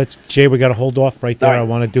 Jay, we got to hold off right there. All right. I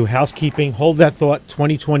want to do housekeeping. Hold that thought.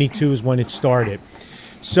 2022 is when it started.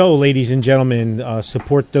 So, ladies and gentlemen,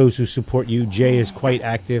 support those who support you. Jay is quite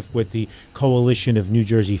active with the Coalition of New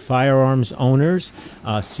Jersey Firearms Owners,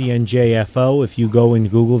 CNJFO. If you go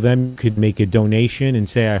and Google them, you could make a donation and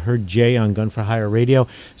say, I heard Jay on Gun for Hire Radio,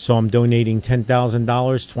 so I'm donating $10,000,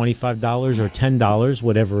 $25, or $10,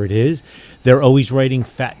 whatever it is. They're always writing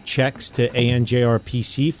fat checks to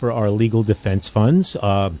ANJRPC for our legal defense funds.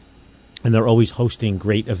 And they're always hosting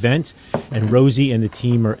great events. And Rosie and the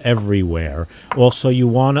team are everywhere. Also,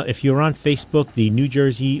 if you're on Facebook, the New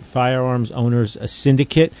Jersey Firearms Owners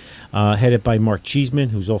Syndicate, headed by Mark Cheeseman,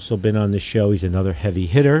 who's also been on the show. He's another heavy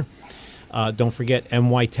hitter. Don't forget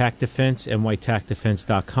NY TAC Defense,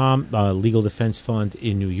 nytacdefense.com, Legal Defense Fund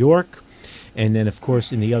in New York. And then, of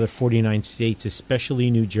course, in the other 49 states,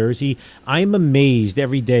 especially New Jersey, I'm amazed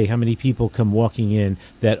every day how many people come walking in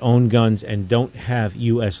that own guns and don't have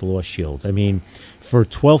U.S. Law Shield. I mean, for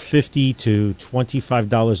 $12.50 to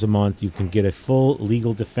 $25 a month, you can get a full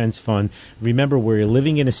legal defense fund. Remember, we're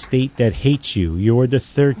living in a state that hates you. You're the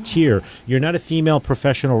third tier. You're not a female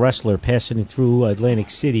professional wrestler passing through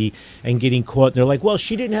Atlantic City and getting caught. They're like, well,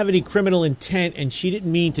 she didn't have any criminal intent and she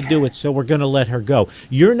didn't mean to do it, so we're going to let her go.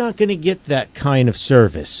 You're not going to get that kind of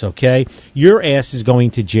service, okay? Your ass is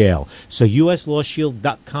going to jail. So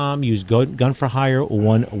uslawshield.com, use Gun for Hire,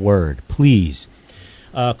 one word, please.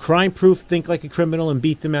 Crime Proof, Think Like a Criminal and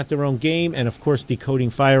Beat Them at Their Own Game, and of course Decoding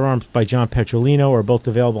Firearms by John Petrolino are both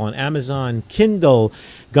available on Amazon, Kindle,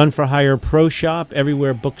 Gun for Hire Pro Shop,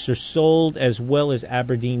 everywhere books are sold, as well as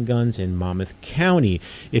Aberdeen Guns in Monmouth County.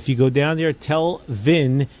 If you go down there, tell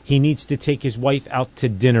Vin he needs to take his wife out to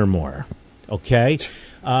dinner more, okay?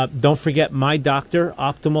 Don't forget my doctor,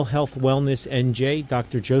 Optimal Health Wellness NJ,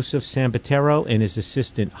 Dr. Joseph Sambatero, and his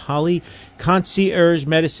assistant Holly. Concierge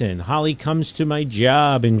Medicine. Holly comes to my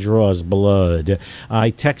job and draws blood.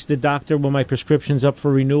 I text the doctor when my prescription's up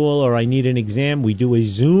for renewal or I need an exam. We do a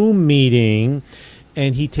Zoom meeting,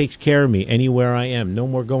 and he takes care of me anywhere I am. No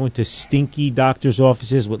more going to stinky doctor's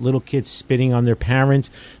offices with little kids spitting on their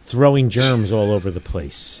parents, throwing germs all over the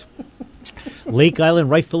place. Lake Island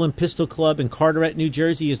Rifle and Pistol Club in Carteret, New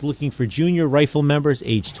Jersey is looking for junior rifle members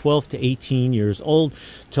aged 12 to 18 years old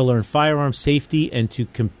to learn firearm safety and to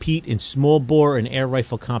compete in small bore and air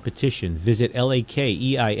rifle competition. Visit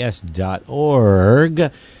lakeis.org.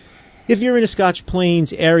 If you're in the Scotch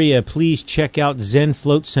Plains area, please check out Zen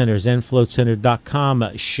Float Center,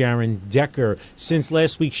 zenfloatcenter.com. Sharon Decker. Since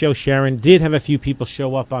last week's show, Sharon did have a few people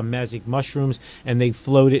show up on Magic Mushrooms, and they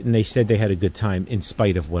floated, and they said they had a good time in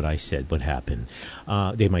spite of what I said, what happened.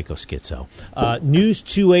 They might go schizo.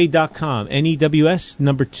 News2a.com, NEWS,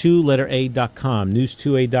 number 2, letter A.com.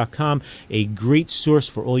 News2a.com, a great source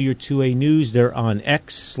for all your 2A news. They're on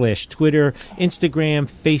X/Twitter, Instagram,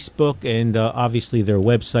 Facebook, and obviously their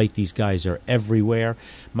website. These guys are everywhere.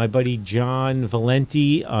 My buddy John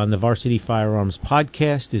Valenti on the Varsity Firearms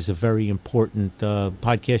podcast is a very important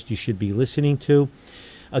podcast you should be listening to.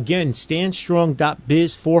 Again,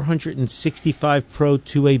 standstrong.biz, 465 pro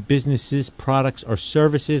 2A businesses, products, or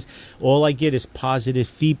services. All I get is positive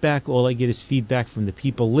feedback. All I get is feedback from the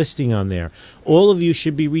people listing on there. All of you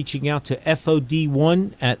should be reaching out to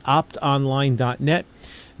FOD1 at optonline.net.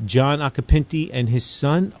 John Acapinti and his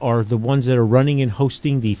son are the ones that are running and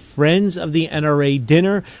hosting the Friends of the NRA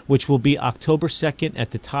dinner, which will be October 2nd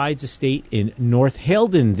at the Tides Estate in North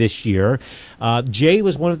Haledon this year. Jay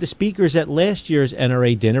was one of the speakers at last year's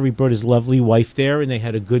NRA dinner. He brought his lovely wife there, and they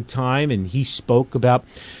had a good time, and he spoke about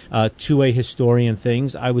two-way historian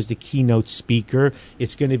things. I was the keynote speaker.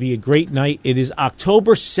 It's going to be a great night. It is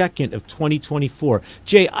October 2nd of 2024.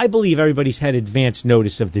 Jay, I believe everybody's had advance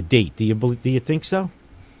notice of the date. Do you think so?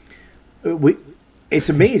 It's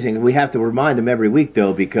amazing. We have to remind them every week,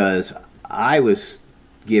 though, because I was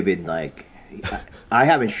given, I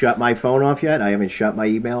haven't shut my phone off yet. I haven't shut my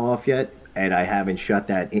email off yet. And I haven't shut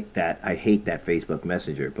that. I hate that Facebook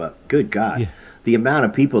Messenger. But good God, yeah. The amount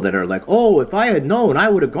of people that are like, "Oh, if I had known, I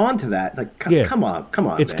would have gone to that." Like, come on,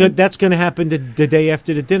 it's man. Good. That's going to happen the day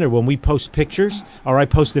after the dinner when we post pictures, or I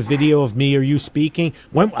post a video of me or you speaking.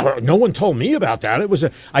 No one told me about that. It was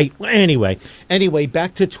anyway.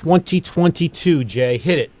 Back to 2022. Jay,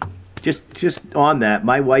 hit it. Just on that,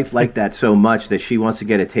 my wife liked that so much that she wants to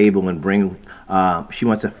get a table and bring. She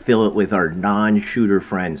wants to fill it with our non-shooter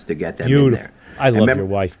friends to get them in there. I love your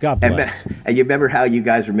wife. God bless. And you remember how you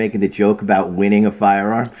guys were making the joke about winning a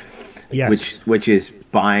firearm? Yes. Which is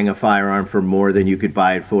buying a firearm for more than you could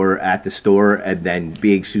buy it for at the store, and then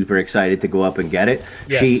being super excited to go up and get it.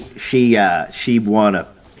 Yes. She won a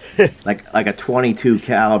like a .22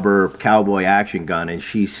 caliber cowboy action gun, and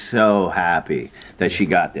she's so happy that she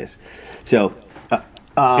got this. So.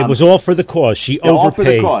 It was all for the cause. She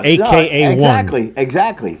overpaid, a.k.a. won.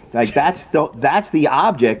 Exactly. Like that's the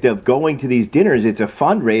object of going to these dinners. It's a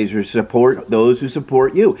fundraiser to support those who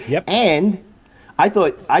support you. Yep. And I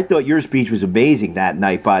thought your speech was amazing that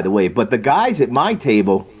night, by the way. But the guys at my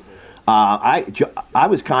table, I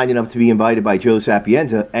was kind enough to be invited by Joe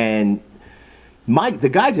Sapienza, and the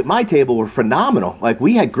guys at my table were phenomenal. Like,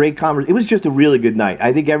 we had great conversation. It was just a really good night.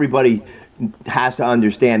 I think everybody has to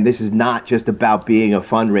understand this is not just about being a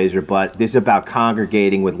fundraiser, but this is about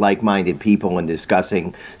congregating with like-minded people and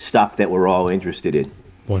discussing stuff that we're all interested in.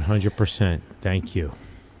 100%. Thank you.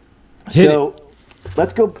 So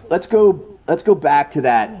let's go back to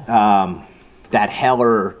that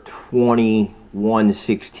Heller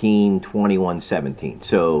 2116, 2117.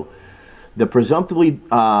 So the presumptively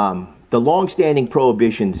the long-standing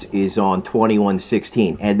prohibitions is on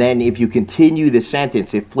 2116, and then if you continue the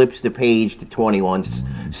sentence, it flips the page to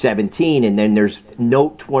 2117, and then there's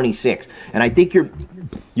note 26. And I think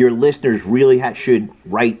your listeners really should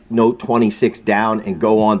write note 26 down and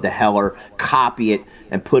go on to Heller, copy it,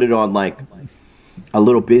 and put it on like a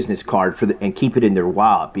little business card and keep it in their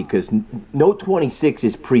wallet, because note 26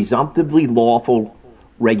 is presumptively lawful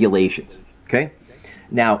regulations. Okay.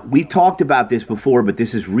 Now, we talked about this before, but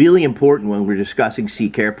this is really important when we're discussing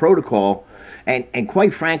CCARE protocol, and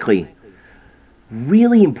quite frankly,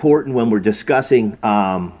 really important when we're discussing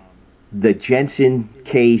the Jensen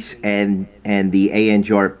case and the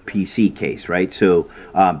ANJAR PC case, right? So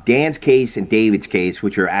Dan's case and David's case,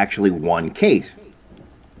 which are actually one case.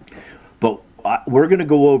 But we're going to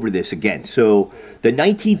go over this again. So the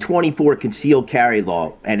 1924 concealed carry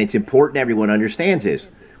law, and it's important everyone understands this,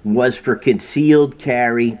 was for concealed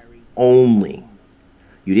carry only.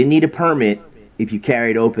 You didn't need a permit if you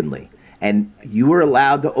carried openly. And you were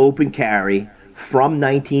allowed to open carry from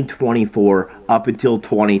 1924 up until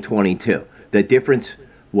 2022. The difference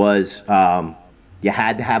was you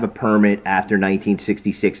had to have a permit after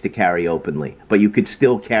 1966 to carry openly, but you could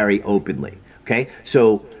still carry openly. Okay?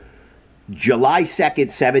 So July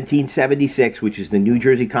 2nd, 1776, which is the New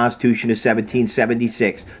Jersey Constitution of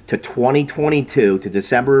 1776, to 2022, to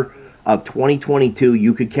December of 2022,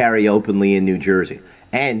 you could carry openly in New Jersey.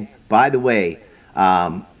 And, by the way,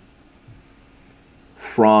 from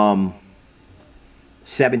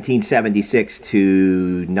 1776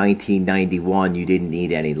 to 1991, you didn't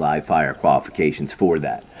need any live fire qualifications for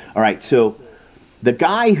that. All right, so the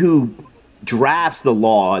guy who drafts the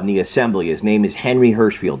law in the assembly, his name is Henry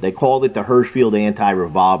Hirschfield. They called it the Hirschfield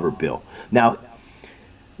Anti-Revolver Bill. Now,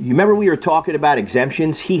 you remember we were talking about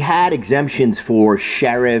exemptions? He had exemptions for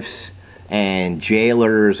sheriffs and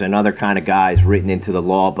jailers and other kind of guys written into the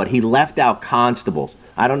law, but he left out constables.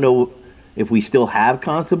 I don't know if we still have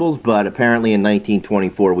constables, but apparently in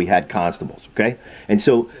 1924 we had constables, okay? And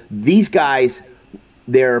so these guys,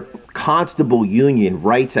 their constable union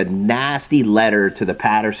writes a nasty letter to the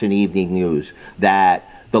Patterson Evening News that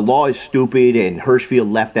the law is stupid and Hirschfield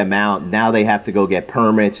left them out. Now they have to go get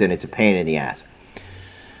permits and it's a pain in the ass.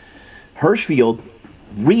 Hirschfield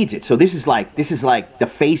reads it. So this is like the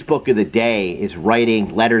Facebook of the day is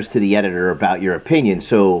writing letters to the editor about your opinion.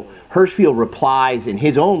 So Hirschfield replies in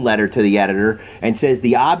his own letter to the editor and says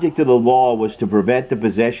the object of the law was to prevent the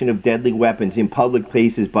possession of deadly weapons in public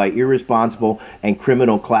places by irresponsible and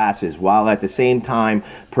criminal classes, while at the same time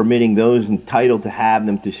permitting those entitled to have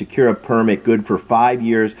them to secure a permit good for 5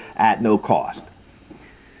 years at no cost.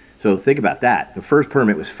 So think about that. The first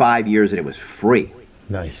permit was 5 years and it was free.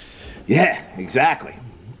 Nice. Yeah, exactly.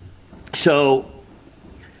 So,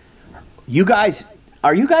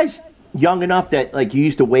 are you guys young enough that like you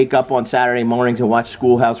used to wake up on Saturday mornings and watch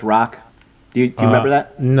Schoolhouse Rock? Do you remember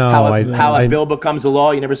that? No, How a bill becomes a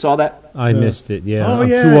law. You never saw that? I missed it. Yeah. Oh, I'm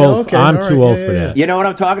yeah, too old. okay, I'm all too right, old yeah, for yeah. that. You know what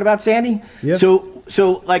I'm talking about, Sandy? Yeah.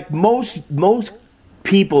 So like most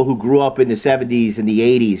people who grew up in the 70s and the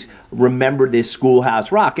 80s remember this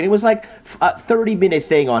Schoolhouse Rock, and it was like a 30-minute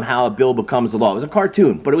thing on how a bill becomes a law. It was a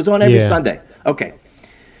cartoon, but it was on every Sunday. Okay.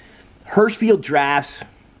 Hirschfield drafts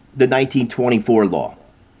the 1924 law.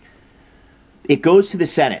 It goes to the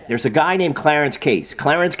Senate. There's a guy named Clarence Case.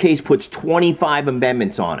 Clarence Case puts 25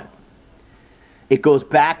 amendments on it. It goes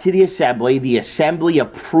back to the Assembly. The Assembly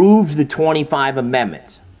approves the 25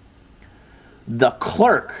 amendments. The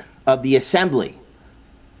clerk of the Assembly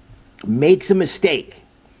makes a mistake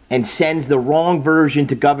and sends the wrong version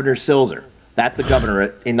to Governor Silzer. That's the governor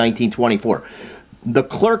in 1924. The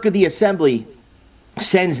clerk of the Assembly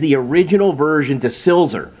sends the original version to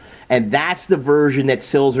Silzer, and that's the version that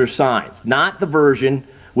Silzer signs, not the version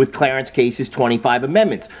with Clarence Case's 25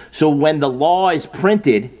 amendments. So when the law is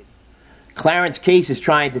printed, Clarence Case is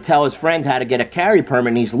trying to tell his friend how to get a carry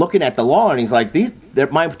permit, and he's looking at the law, and he's like,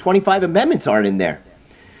 my 25 amendments aren't in there.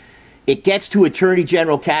 It gets to Attorney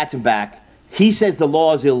General Katzenbach. He says the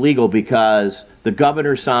law is illegal because the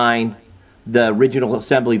governor signed the original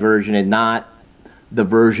Assembly version and not the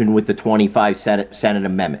version with the 25 Senate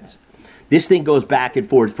amendments. This thing goes back and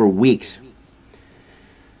forth for weeks.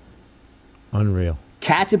 Unreal.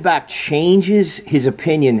 Katzenbach changes his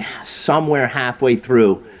opinion somewhere halfway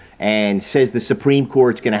through and says the Supreme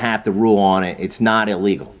Court's going to have to rule on it. It's not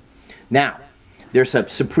illegal. Now, there's a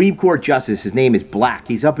Supreme Court justice. His name is Black.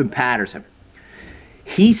 He's up in Patterson.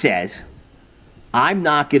 He says, I'm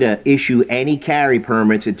not going to issue any carry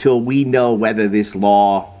permits until we know whether this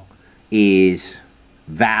law is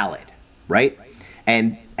valid, right?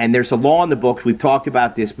 And there's a law in the books. We've talked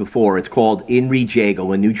about this before. It's called In re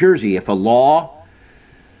Jago in New Jersey. If a law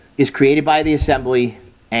is created by the Assembly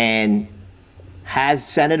and has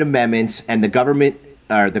Senate amendments and the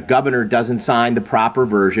governor doesn't sign the proper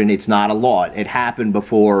version, it's not a law. It happened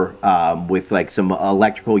before with like some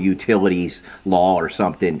electrical utilities law or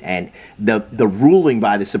something. And the ruling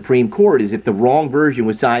by the Supreme Court is if the wrong version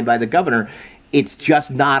was signed by the governor, it's just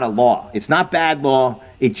not a law. It's not bad law.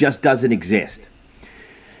 It just doesn't exist.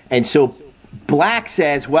 And so Black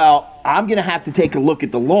says, well, I'm going to have to take a look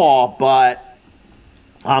at the law, but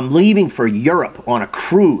I'm leaving for Europe on a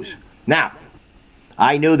cruise. Now,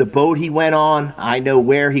 I know the boat he went on. I know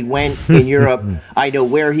where he went in Europe. I know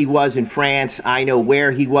where he was in France. I know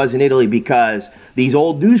where he was in Italy because these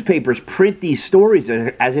old newspapers print these stories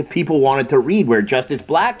as if people wanted to read where Justice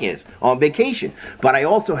Black is on vacation. But I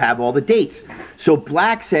also have all the dates. So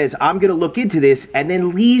Black says, I'm going to look into this, and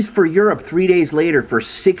then leaves for Europe 3 days later for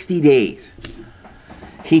 60 days.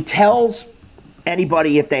 He tells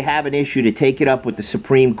anybody, if they have an issue, to take it up with the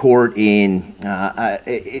Supreme Court in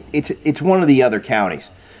it's one of the other counties.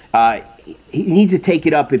 He needs to take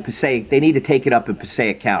it up in Passaic. They need to take it up in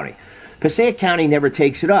Passaic County. Passaic County never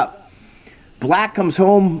takes it up. Black comes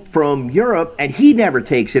home from Europe and he never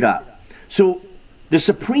takes it up. So the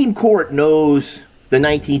Supreme Court knows the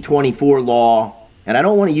 1924 law, and I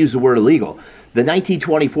don't want to use the word illegal. The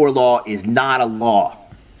 1924 law is not a law.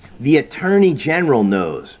 The Attorney General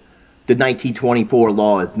knows the 1924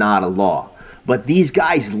 law is not a law. But these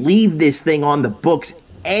guys leave this thing on the books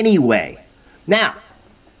anyway. Now,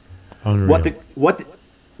 Unreal.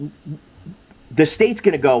 the state's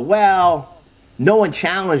going to go, well, no one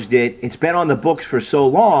challenged it. It's been on the books for so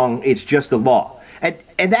long. It's just a law.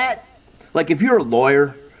 And that, like, if you're a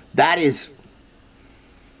lawyer, that is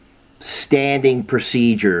standing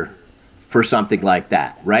procedure for something like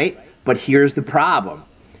that, right? But here's the problem.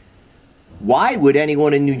 Why would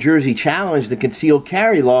anyone in New Jersey challenge the concealed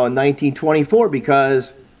carry law in 1924?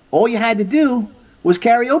 Because all you had to do was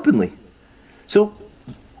carry openly. So,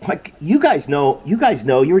 like you guys know, you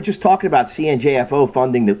were just talking about CNJFO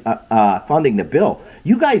funding the bill.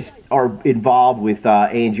 You guys are involved with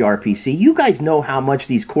ANGRPC. You guys know how much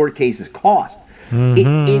these court cases cost.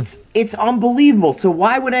 It's unbelievable. So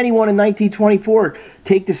why would anyone in 1924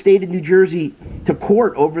 take the state of New Jersey to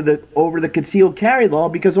court over the concealed carry law?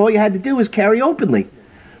 Because all you had to do was carry openly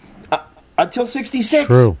until 66.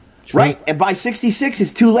 True. Right? And by 66,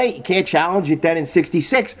 it's too late. You can't challenge it then in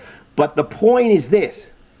 66. But the point is this.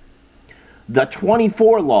 The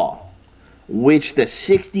 24 law, which the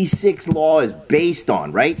 66 law is based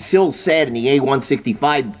on, right? Sill said in the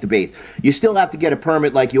A165 debate, you still have to get a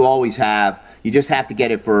permit like you always have. You just have to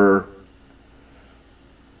get it for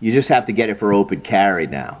open carry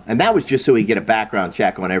now. And that was just so we get a background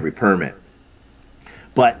check on every permit.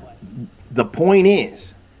 But the point is,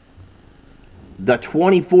 the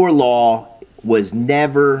 24 law was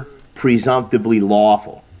never presumptively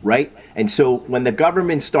lawful, right? And so when the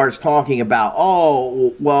government starts talking about,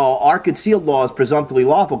 oh, well, our concealed law is presumptively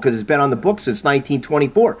lawful because it's been on the books since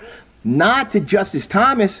 1924, not to Justice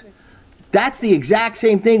Thomas. That's the exact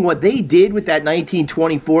same thing. What they did with that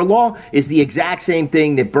 1924 law is the exact same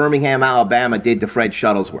thing that Birmingham, Alabama did to Fred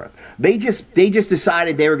Shuttlesworth. They just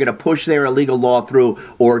decided they were going to push their illegal law through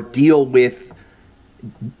or deal with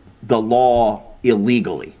the law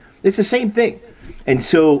illegally. It's the same thing. And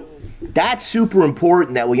so that's super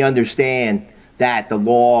important that we understand that the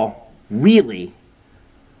law really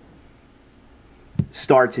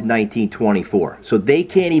starts in 1924. So they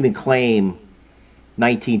can't even claim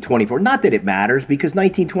 1924. Not that it matters, because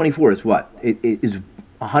 1924 is what? It is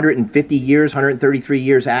 150 years, 133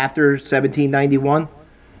 years after 1791.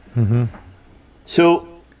 Mm-hmm. So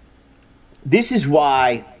this is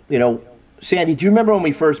why, Sandy, do you remember when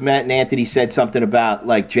we first met and Anthony said something about,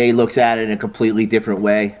 like, Jay looks at it in a completely different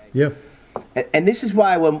way? Yeah. And this is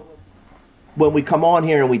why when we come on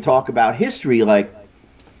here and we talk about history, like,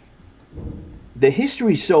 the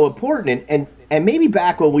history is so important. And maybe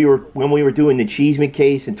back when we were doing the Cheeseman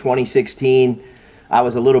case in 2016, I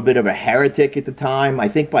was a little bit of a heretic at the time. I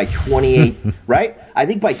think by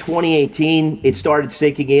 2018, it started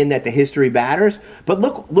sinking in that the history matters. But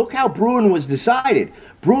look how Bruin was decided.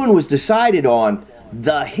 Bruin was decided on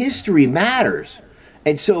the history matters.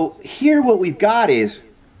 And so here what we've got is,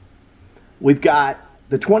 we've got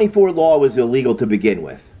the 24 law was illegal to begin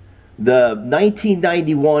with. The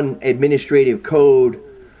 1991 administrative code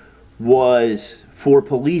was for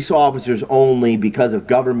police officers only because of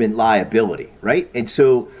government liability, right? And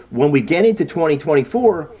so when we get into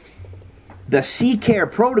 2024, the C-Care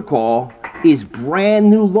protocol is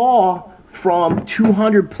brand new law from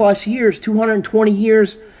 200 plus years, 220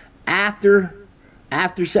 years after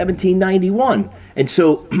 1791. And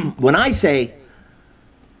so when I say,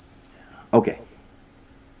 okay,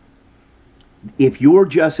 if you're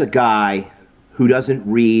just a guy who doesn't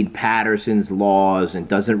read Patterson's laws and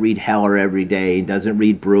doesn't read Heller every day, and doesn't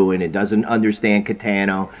read Bruin, and doesn't understand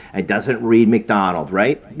Catano, and doesn't read McDonald,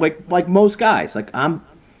 right? Like most guys. Like, I'm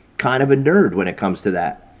kind of a nerd when it comes to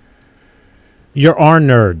that. You're our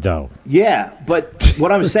nerd, though. Yeah, but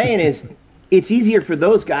what I'm saying is, it's easier for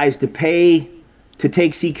those guys to pay to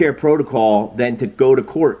take C-Care protocol than to go to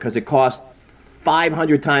court, because it costs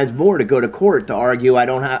 500 times more to go to court to argue I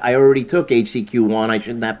already took HCQ1, I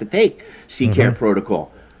shouldn't have to take C-Care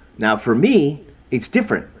protocol. Now for me, it's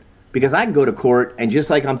different, because I can go to court and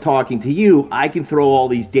just like I'm talking to you, I can throw all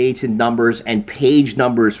these dates and numbers and page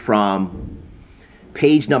numbers from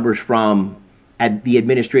at the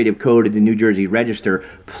administrative code of the New Jersey Register,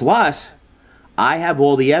 plus I have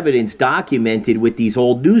all the evidence documented with these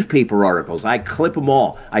old newspaper articles. I clip them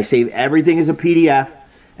all. I save everything as a PDF,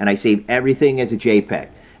 and I save everything as a JPEG.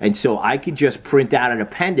 And so I could just print out an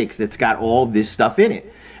appendix that's got all this stuff in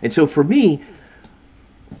it. And so for me,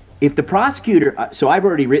 if the prosecutor... So I've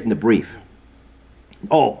already written the brief.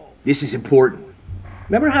 Oh, this is important.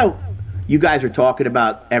 Remember how you guys are talking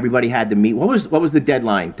about everybody had to meet? What was the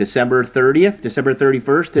deadline? December 30th? December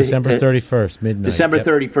 31st? December 31st, midnight. December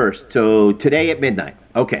 31st. So today at midnight.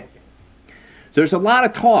 Okay. There's a lot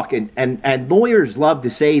of talk, and lawyers love to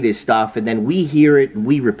say this stuff, and then we hear it and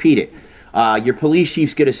we repeat it. Your police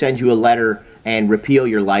chief's going to send you a letter and repeal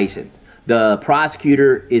your license. The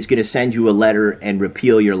prosecutor is going to send you a letter and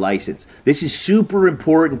repeal your license. This is super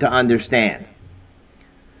important to understand.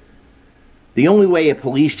 The only way a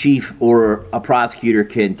police chief or a prosecutor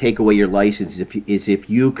can take away your license is if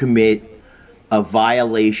you commit a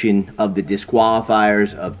violation of the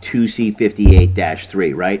disqualifiers of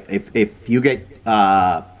 2C58-3, right? If you get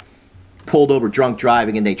pulled over drunk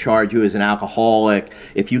driving and they charge you as an alcoholic,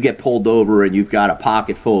 if you get pulled over and you've got a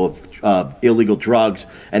pocket full of illegal drugs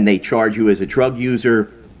and they charge you as a drug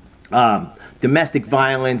user, domestic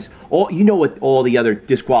violence, you know what all the other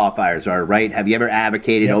disqualifiers are, right? Have you ever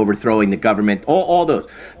advocated overthrowing the government? All those.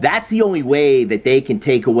 That's the only way that they can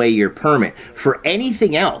take away your permit. For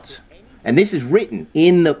anything else, and this is written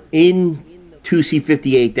in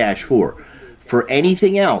 2C58-4, for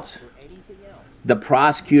anything else, the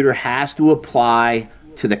prosecutor has to apply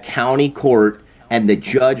to the county court, and the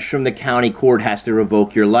judge from the county court has to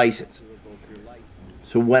revoke your license.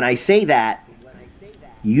 So when I say that,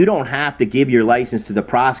 you don't have to give your license to the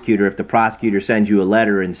prosecutor if the prosecutor sends you a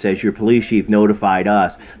letter and says your police chief notified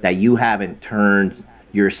us that you haven't turned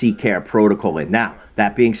your CCARE protocol in. Now,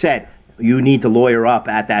 that being said, you need to lawyer up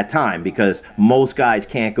at that time because most guys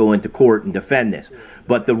can't go into court and defend this.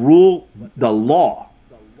 But the law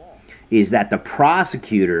is that the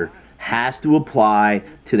prosecutor has to apply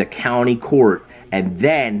to the county court, and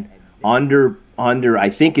then under I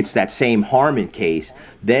think it's that same Harmon case,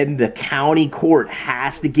 then the county court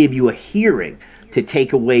has to give you a hearing to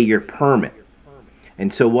take away your permit.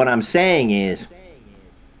 And so what I'm saying is,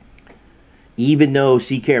 even though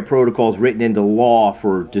CCARE protocol is written into law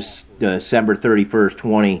for December 31st,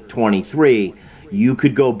 2023, you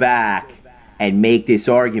could go back and make this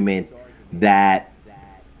argument that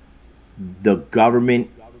the government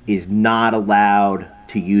is not allowed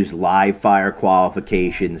to use live fire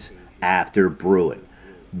qualifications after brewing,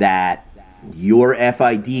 that your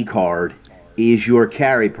FID card is your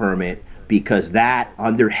carry permit because that,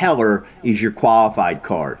 under Heller, is your qualified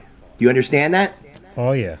card. Do you understand that?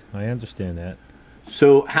 Oh, yeah, I understand that.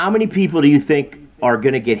 So how many people do you think are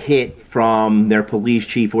going to get hit from their police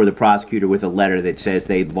chief or the prosecutor with a letter that says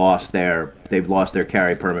they've lost their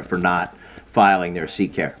carry permit for not filing their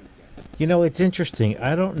CCARE? You know, it's interesting.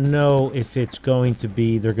 I don't know if it's going to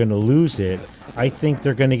be they're going to lose it. I think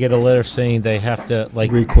they're going to get a letter saying they have to,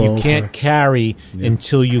 like, you can't carry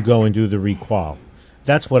until you go and do the requal.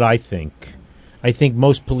 That's what I think. I think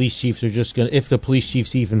most police chiefs are just going to, if the police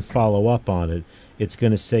chiefs even follow up on it, it's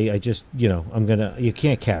going to say, you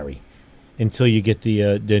can't carry until you get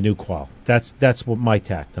the new qual. That's what my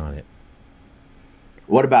tact on it.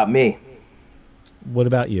 What about me? What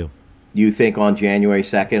about you? You think on January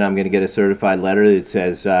 2nd I'm going to get a certified letter that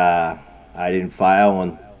says I didn't file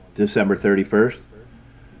on December 31st?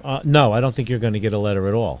 No, I don't think you're going to get a letter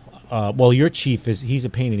at all. Well, your chief, he's a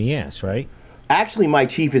pain in the ass, right? Actually, my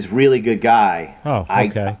chief is a really good guy. Oh,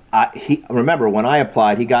 okay. Remember, when I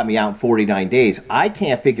applied, he got me out in 49 days. I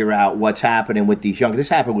can't figure out what's happening with these young... This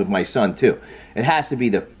happened with my son, too. It has to be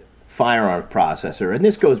the firearms processor. And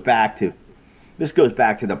this goes back to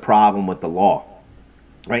the problem with the law.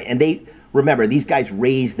 Right, and these guys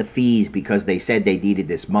raised the fees because they said they needed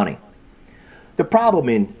this money. The problem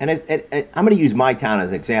I'm going to use my town as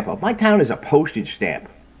an example. My town is a postage stamp.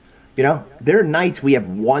 You know, there are nights we have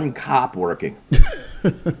one cop working.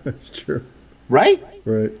 That's true. Right?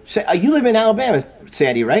 Right. So, you live in Alabama,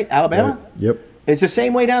 Sandy, right? Alabama? Right. Yep. It's the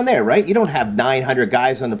same way down there, right? You don't have 900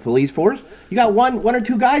 guys on the police force. You got one or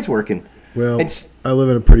two guys working. Well, I live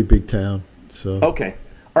in a pretty big town, so... Okay.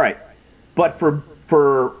 All right. But for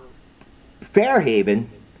Fairhaven,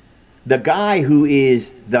 the guy who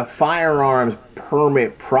is the firearms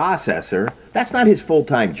permit processor, that's not his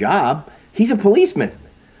full-time job. He's a policeman.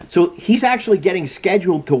 So he's actually getting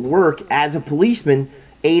scheduled to work as a policeman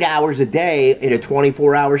 8 hours a day in a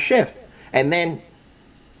 24-hour shift. And then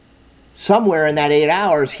somewhere in that 8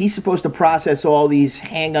 hours, he's supposed to process all these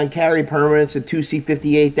handgun carry permits, a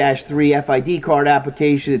 2C58-3 FID card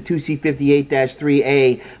application, a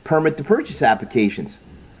 2C58-3A permit to purchase applications.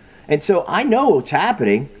 And so I know what's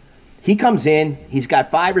happening. He comes in, he's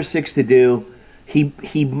got 5 or 6 to do.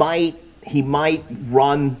 He might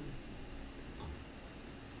run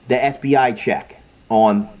the SBI check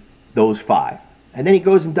on those 5. And then he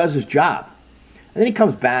goes and does his job. And then he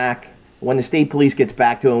comes back. When the state police gets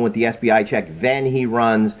back to him with the SBI check, then he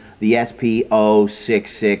runs the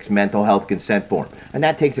SP066 mental health consent form. And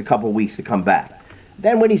that takes a couple weeks to come back.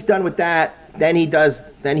 Then when he's done with that, then he does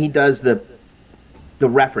the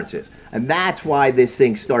references. And that's why this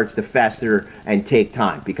thing starts to fester and take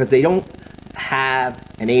time, because they don't have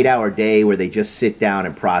an 8-hour day where they just sit down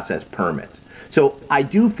and process permits. So I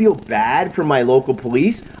do feel bad for my local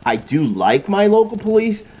police. I do like my local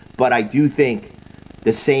police, but I do think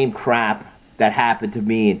the same crap that happened to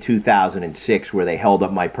me in 2006 where they held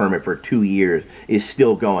up my permit for 2 years is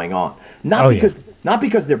still going on. Not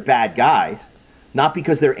because they're bad guys, not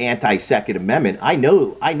because they're anti-Second Amendment. I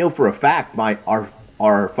know for a fact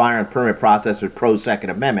our firearm permit processor is pro-Second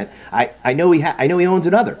Amendment. I know he owns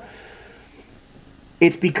another.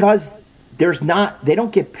 It's because they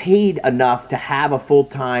don't get paid enough to have a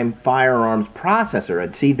full-time firearms processor.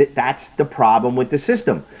 And see, that's the problem with the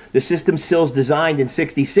system. The system Sills designed in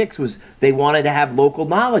 66 was they wanted to have local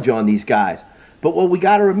knowledge on these guys. But what we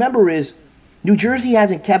got to remember is New Jersey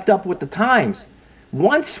hasn't kept up with the times.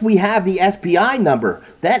 Once we have the SBI number,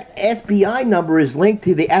 that SBI number is linked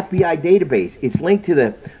to the FBI database. It's linked to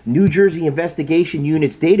the New Jersey Investigation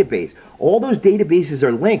Unit's database. All those databases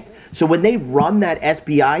are linked. So when they run that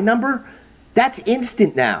SBI number, that's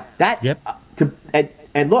instant now.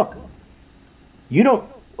 And look, you don't,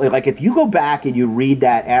 like, if you go back and you read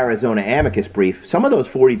that Arizona amicus brief, some of those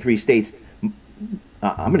 43 states,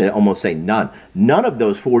 I'm going to almost say none of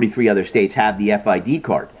those 43 other states have the FID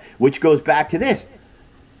card, which goes back to this.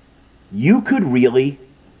 You could really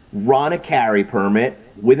run a carry permit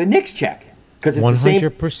with a NICS check because it's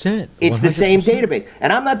 100%. It's the same database.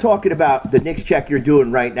 And I'm not talking about the NICS check you're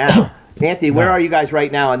doing right now. Anthony, where are you guys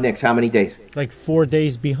right now on NICS? How many days? Like 4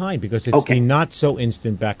 days behind because it's the not so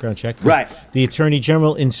instant background check. Right. The Attorney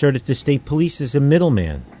General inserted the state police as a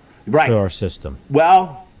middleman for our system.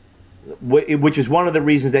 Well, which is one of the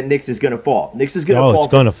reasons that NICS is going to fall. NICS is going to fall.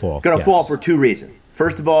 It's going to fall. It's going to fall for two reasons.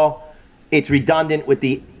 First of all, it's redundant with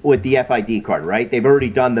the FID card, right? They've already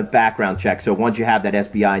done the background check, so once you have that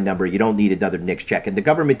SBI number, you don't need another NICS check, and the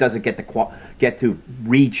government doesn't get to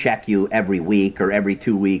recheck you every week or every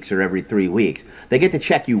 2 weeks or every 3 weeks. They get to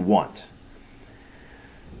check you once.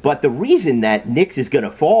 But the reason that NICS is going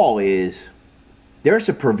to fall is there's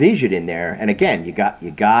a provision in there, and again, you got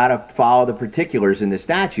to follow the particulars in the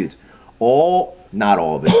statutes. Not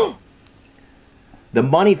all of it. The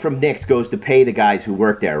money from NICS goes to pay the guys who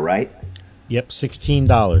work there, right? Yep,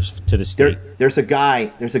 $16 to the state. There's a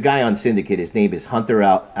guy on Syndicate. His name is Hunter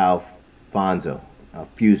Alfuso. Hunter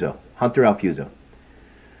Alfuso.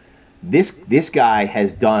 This guy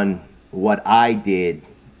has done what I did,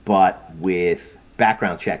 but with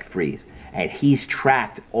background check freeze, and he's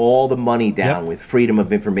tracked all the money down with Freedom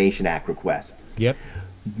of Information Act requests. Yep,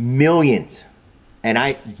 millions,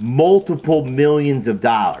 and multiple millions of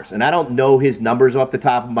dollars, and I don't know his numbers off the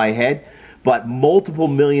top of my head. But multiple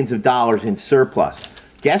millions of dollars in surplus.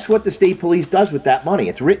 Guess what the state police does with that money?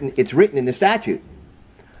 It's written in the statute.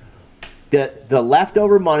 The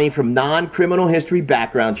leftover money from non-criminal history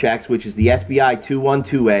background checks, which is the SBI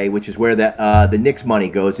 212A, which is where the NICS money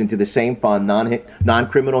goes into the same fund,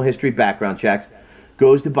 non-criminal history background checks,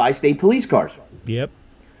 goes to buy state police cars. Yep.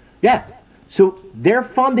 Yeah. So they're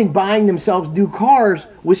funding buying themselves new cars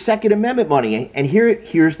with Second Amendment money. And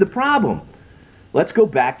here's the problem. Let's go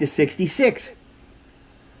back to 66.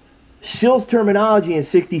 Sills' terminology in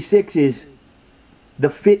 66 is the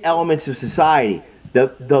fit elements of society.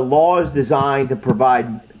 The law is designed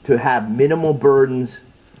to have minimal burdens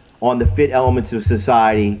on the fit elements of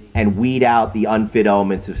society and weed out the unfit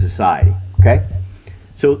elements of society. Okay?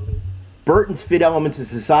 So Burton's fit elements of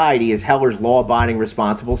society is Heller's law-abiding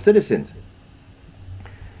responsible citizens.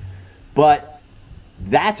 But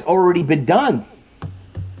that's already been done.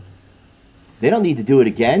 They don't need to do it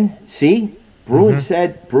again. See? Bruin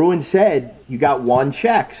said you got one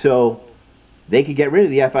check. So they could get rid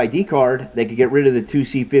of the FID card. They could get rid of the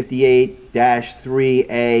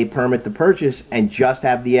 2C58-3A permit to purchase and just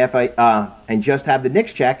have the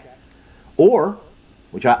NICS check, or,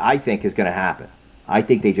 which I think is going to happen. I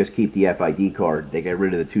think they just keep the FID card. They get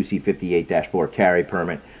rid of the 2C58-4 carry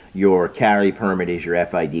permit. Your carry permit is your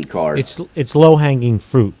FID card. It's low-hanging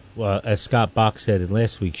fruit, as Scott Bach said in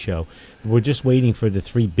last week's show. We're just waiting for the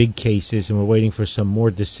 3 big cases, and we're waiting for some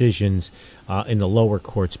more decisions in the lower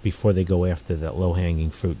courts before they go after that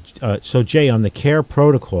low-hanging fruit. So, Jay, on the CARE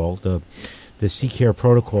protocol, the CCARE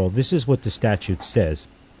protocol, this is what the statute says.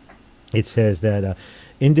 It says that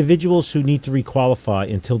individuals who need to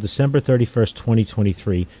requalify until December 31st,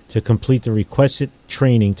 2023 to complete the requested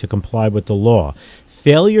training to comply with the law.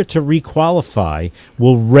 Failure to requalify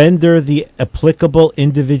will render the applicable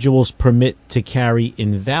individual's permit to carry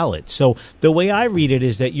invalid. So the way I read it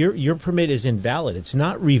is that your permit is invalid. It's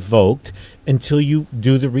not revoked until you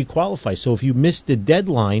do the requalify. So if you missed the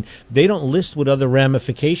deadline, they don't list what other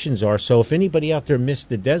ramifications are. So if anybody out there missed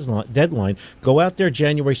the deadline, go out there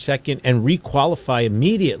January 2nd and requalify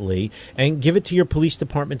immediately and give it to your police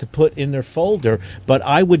department to put in their folder. But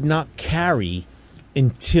I would not carry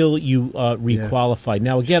until you requalify.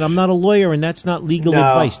 Now, again, I'm not a lawyer, and that's not legal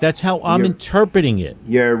advice. That's how I'm interpreting it.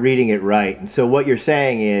 You're reading it right. And so what you're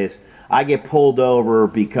saying is, I get pulled over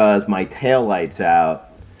because my taillight's out.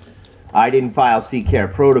 I didn't file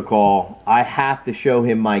CCARE protocol. I have to show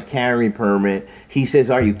him my carry permit. He says,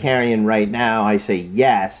 "Are you carrying right now?" I say,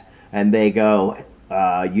 "Yes." And they go,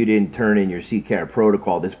 you didn't turn in your CCAR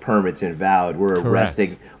protocol. This permit's invalid. We're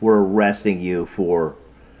arresting you for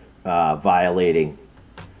violating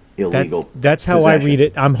illegal. That's how possession. I read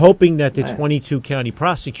it. I'm hoping that the 22 county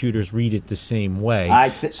prosecutors read it the same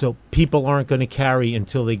way, so people aren't going to carry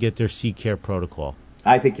until they get their CCAR protocol.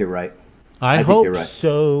 I think you're right. I think hope you're right.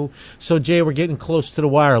 so. So, Jay, we're getting close to the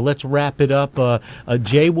wire. Let's wrap it up.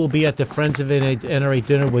 Jay will be at the Friends of NRA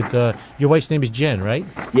dinner with your wife's name is Jen, right?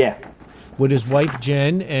 Yeah. With his wife,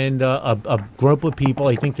 Jen, and a group of people.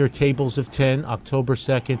 I think they're tables of 10, October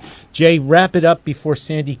 2nd. Jay, wrap it up before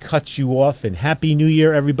Sandy cuts you off. And Happy New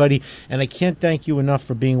Year, everybody. And I can't thank you enough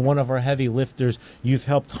for being one of our heavy lifters. You've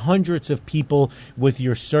helped hundreds of people with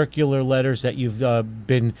your circular letters that you've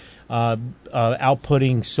been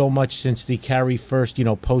outputting so much since the Carry First,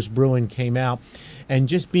 Post Bruin came out. And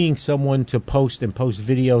just being someone to post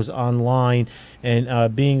videos online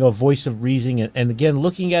and being a voice of reason and again,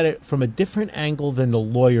 looking at it from a different angle than the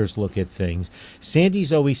lawyers look at things.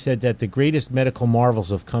 Sandy's always said that the greatest medical marvels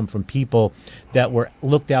have come from people that were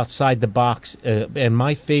looked outside the box. And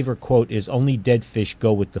my favorite quote is, only dead fish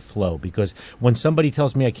go with the flow. Because when somebody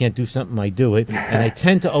tells me I can't do something, I do it. And I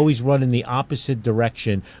tend to always run in the opposite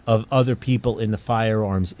direction of other people in the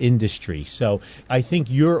firearms industry. So I think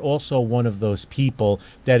you're also one of those people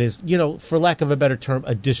that is, for lack of a better term,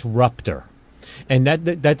 a disruptor. And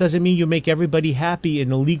that doesn't mean you make everybody happy in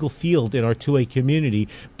the legal field in our 2A community,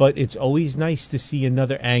 but it's always nice to see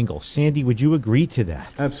another angle. Sandy, would you agree to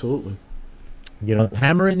that? Absolutely.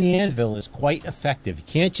 Hammer in the anvil is quite effective. You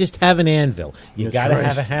can't just have an anvil. You got to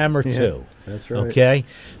have a hammer, too. That's right. Okay?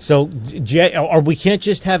 So, or we can't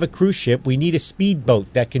just have a cruise ship. We need a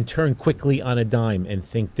speedboat that can turn quickly on a dime and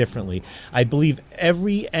think differently. I believe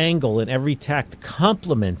every angle and every tact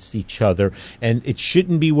complements each other, and it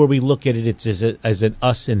shouldn't be where we look at it. It's as an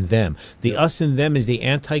us and them. The us and them is the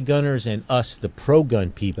anti-gunners and us, the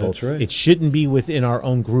pro-gun people. That's right. It shouldn't be within our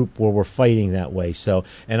own group where we're fighting that way. So,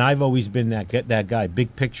 and I've always been that guy,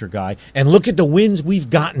 big picture guy. And look at the wins we've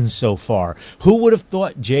gotten so far. Who would have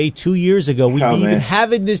thought, Jay, 2 years ago, we'd be even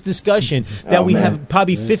having this discussion that we have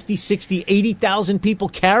probably 50, 60, 80,000 people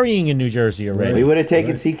carrying in New Jersey already. We would have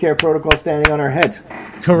taken CCAR protocol standing on our heads.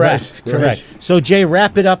 Correct. Right. So, Jay,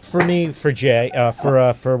 wrap it up for me, for Jay,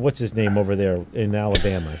 for what's his name over there in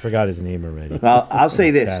Alabama? I forgot his name already. Well, I'll say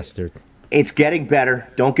this. Bastard. It's getting better.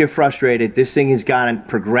 Don't get frustrated. This thing has gotten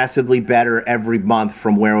progressively better every month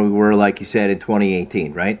from where we were, like you said, in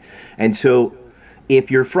 2018, right? And so if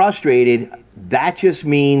you're frustrated, that just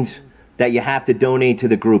means that you have to donate to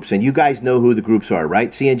the groups. And you guys know who the groups are,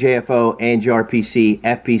 right? CNJFO, NJRPC,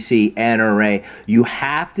 FPC, NRA. You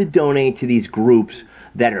have to donate to these groups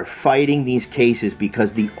that are fighting these cases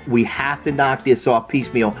because we have to knock this off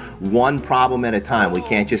piecemeal, one problem at a time. We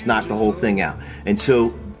can't just knock the whole thing out. And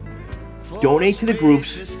so donate to the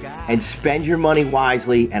groups and spend your money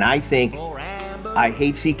wisely. And I think, I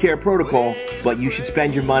hate CCAR protocol, but you should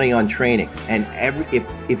spend your money on training. And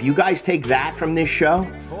if you guys take that from this show,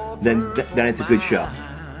 then it's a good show.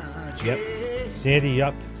 Yep. Sandy,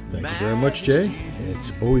 up. Thank you very much, Jay.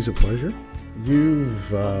 It's always a pleasure.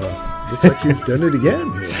 You've looks like you've done it again.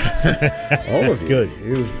 All of you. Good.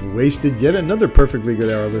 You've wasted yet another perfectly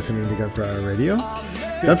good hour listening to Gun for Hire Radio.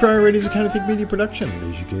 Gun for Hire Radio is a Kind of Think media production.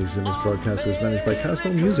 Music used in this broadcast was managed by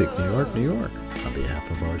Cosmo Music, New York, New York. On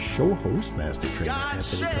behalf of our show host, Master Trainer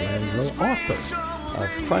Anthony Colangelo, author of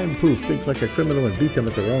Crime Proof, Think Like a Criminal and Beat Them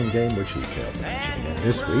at Their Own Game, which he failed to mention again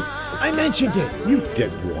this week. I mentioned it. You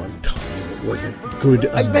did one time. It wasn't good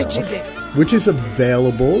enough. I mentioned it. Which is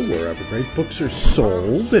available wherever great books are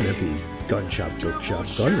sold and at the Gun Shop, Book Shop,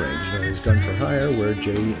 Gun Range, known as Gun for Hire, where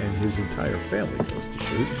Jay and his entire family goes to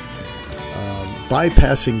shoot.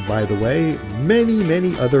 Bypassing, by the way, many,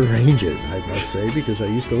 many other ranges, I must say, because I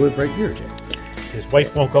used to live right near Jay. His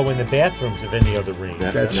wife won't go in the bathrooms of any other range.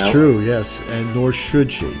 That's true, yes, and nor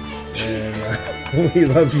should she. And we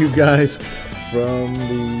love you guys from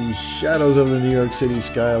the shadows of the New York City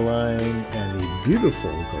skyline and the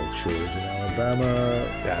beautiful Gulf Shores in Alabama,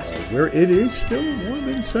 where it is still warm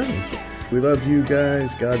and sunny. We love you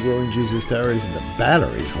guys. God willing, Jesus tarries, and the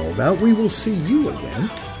batteries hold out. We will see you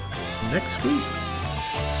again next week.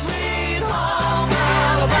 Sweet home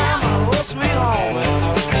Alabama, oh sweet home.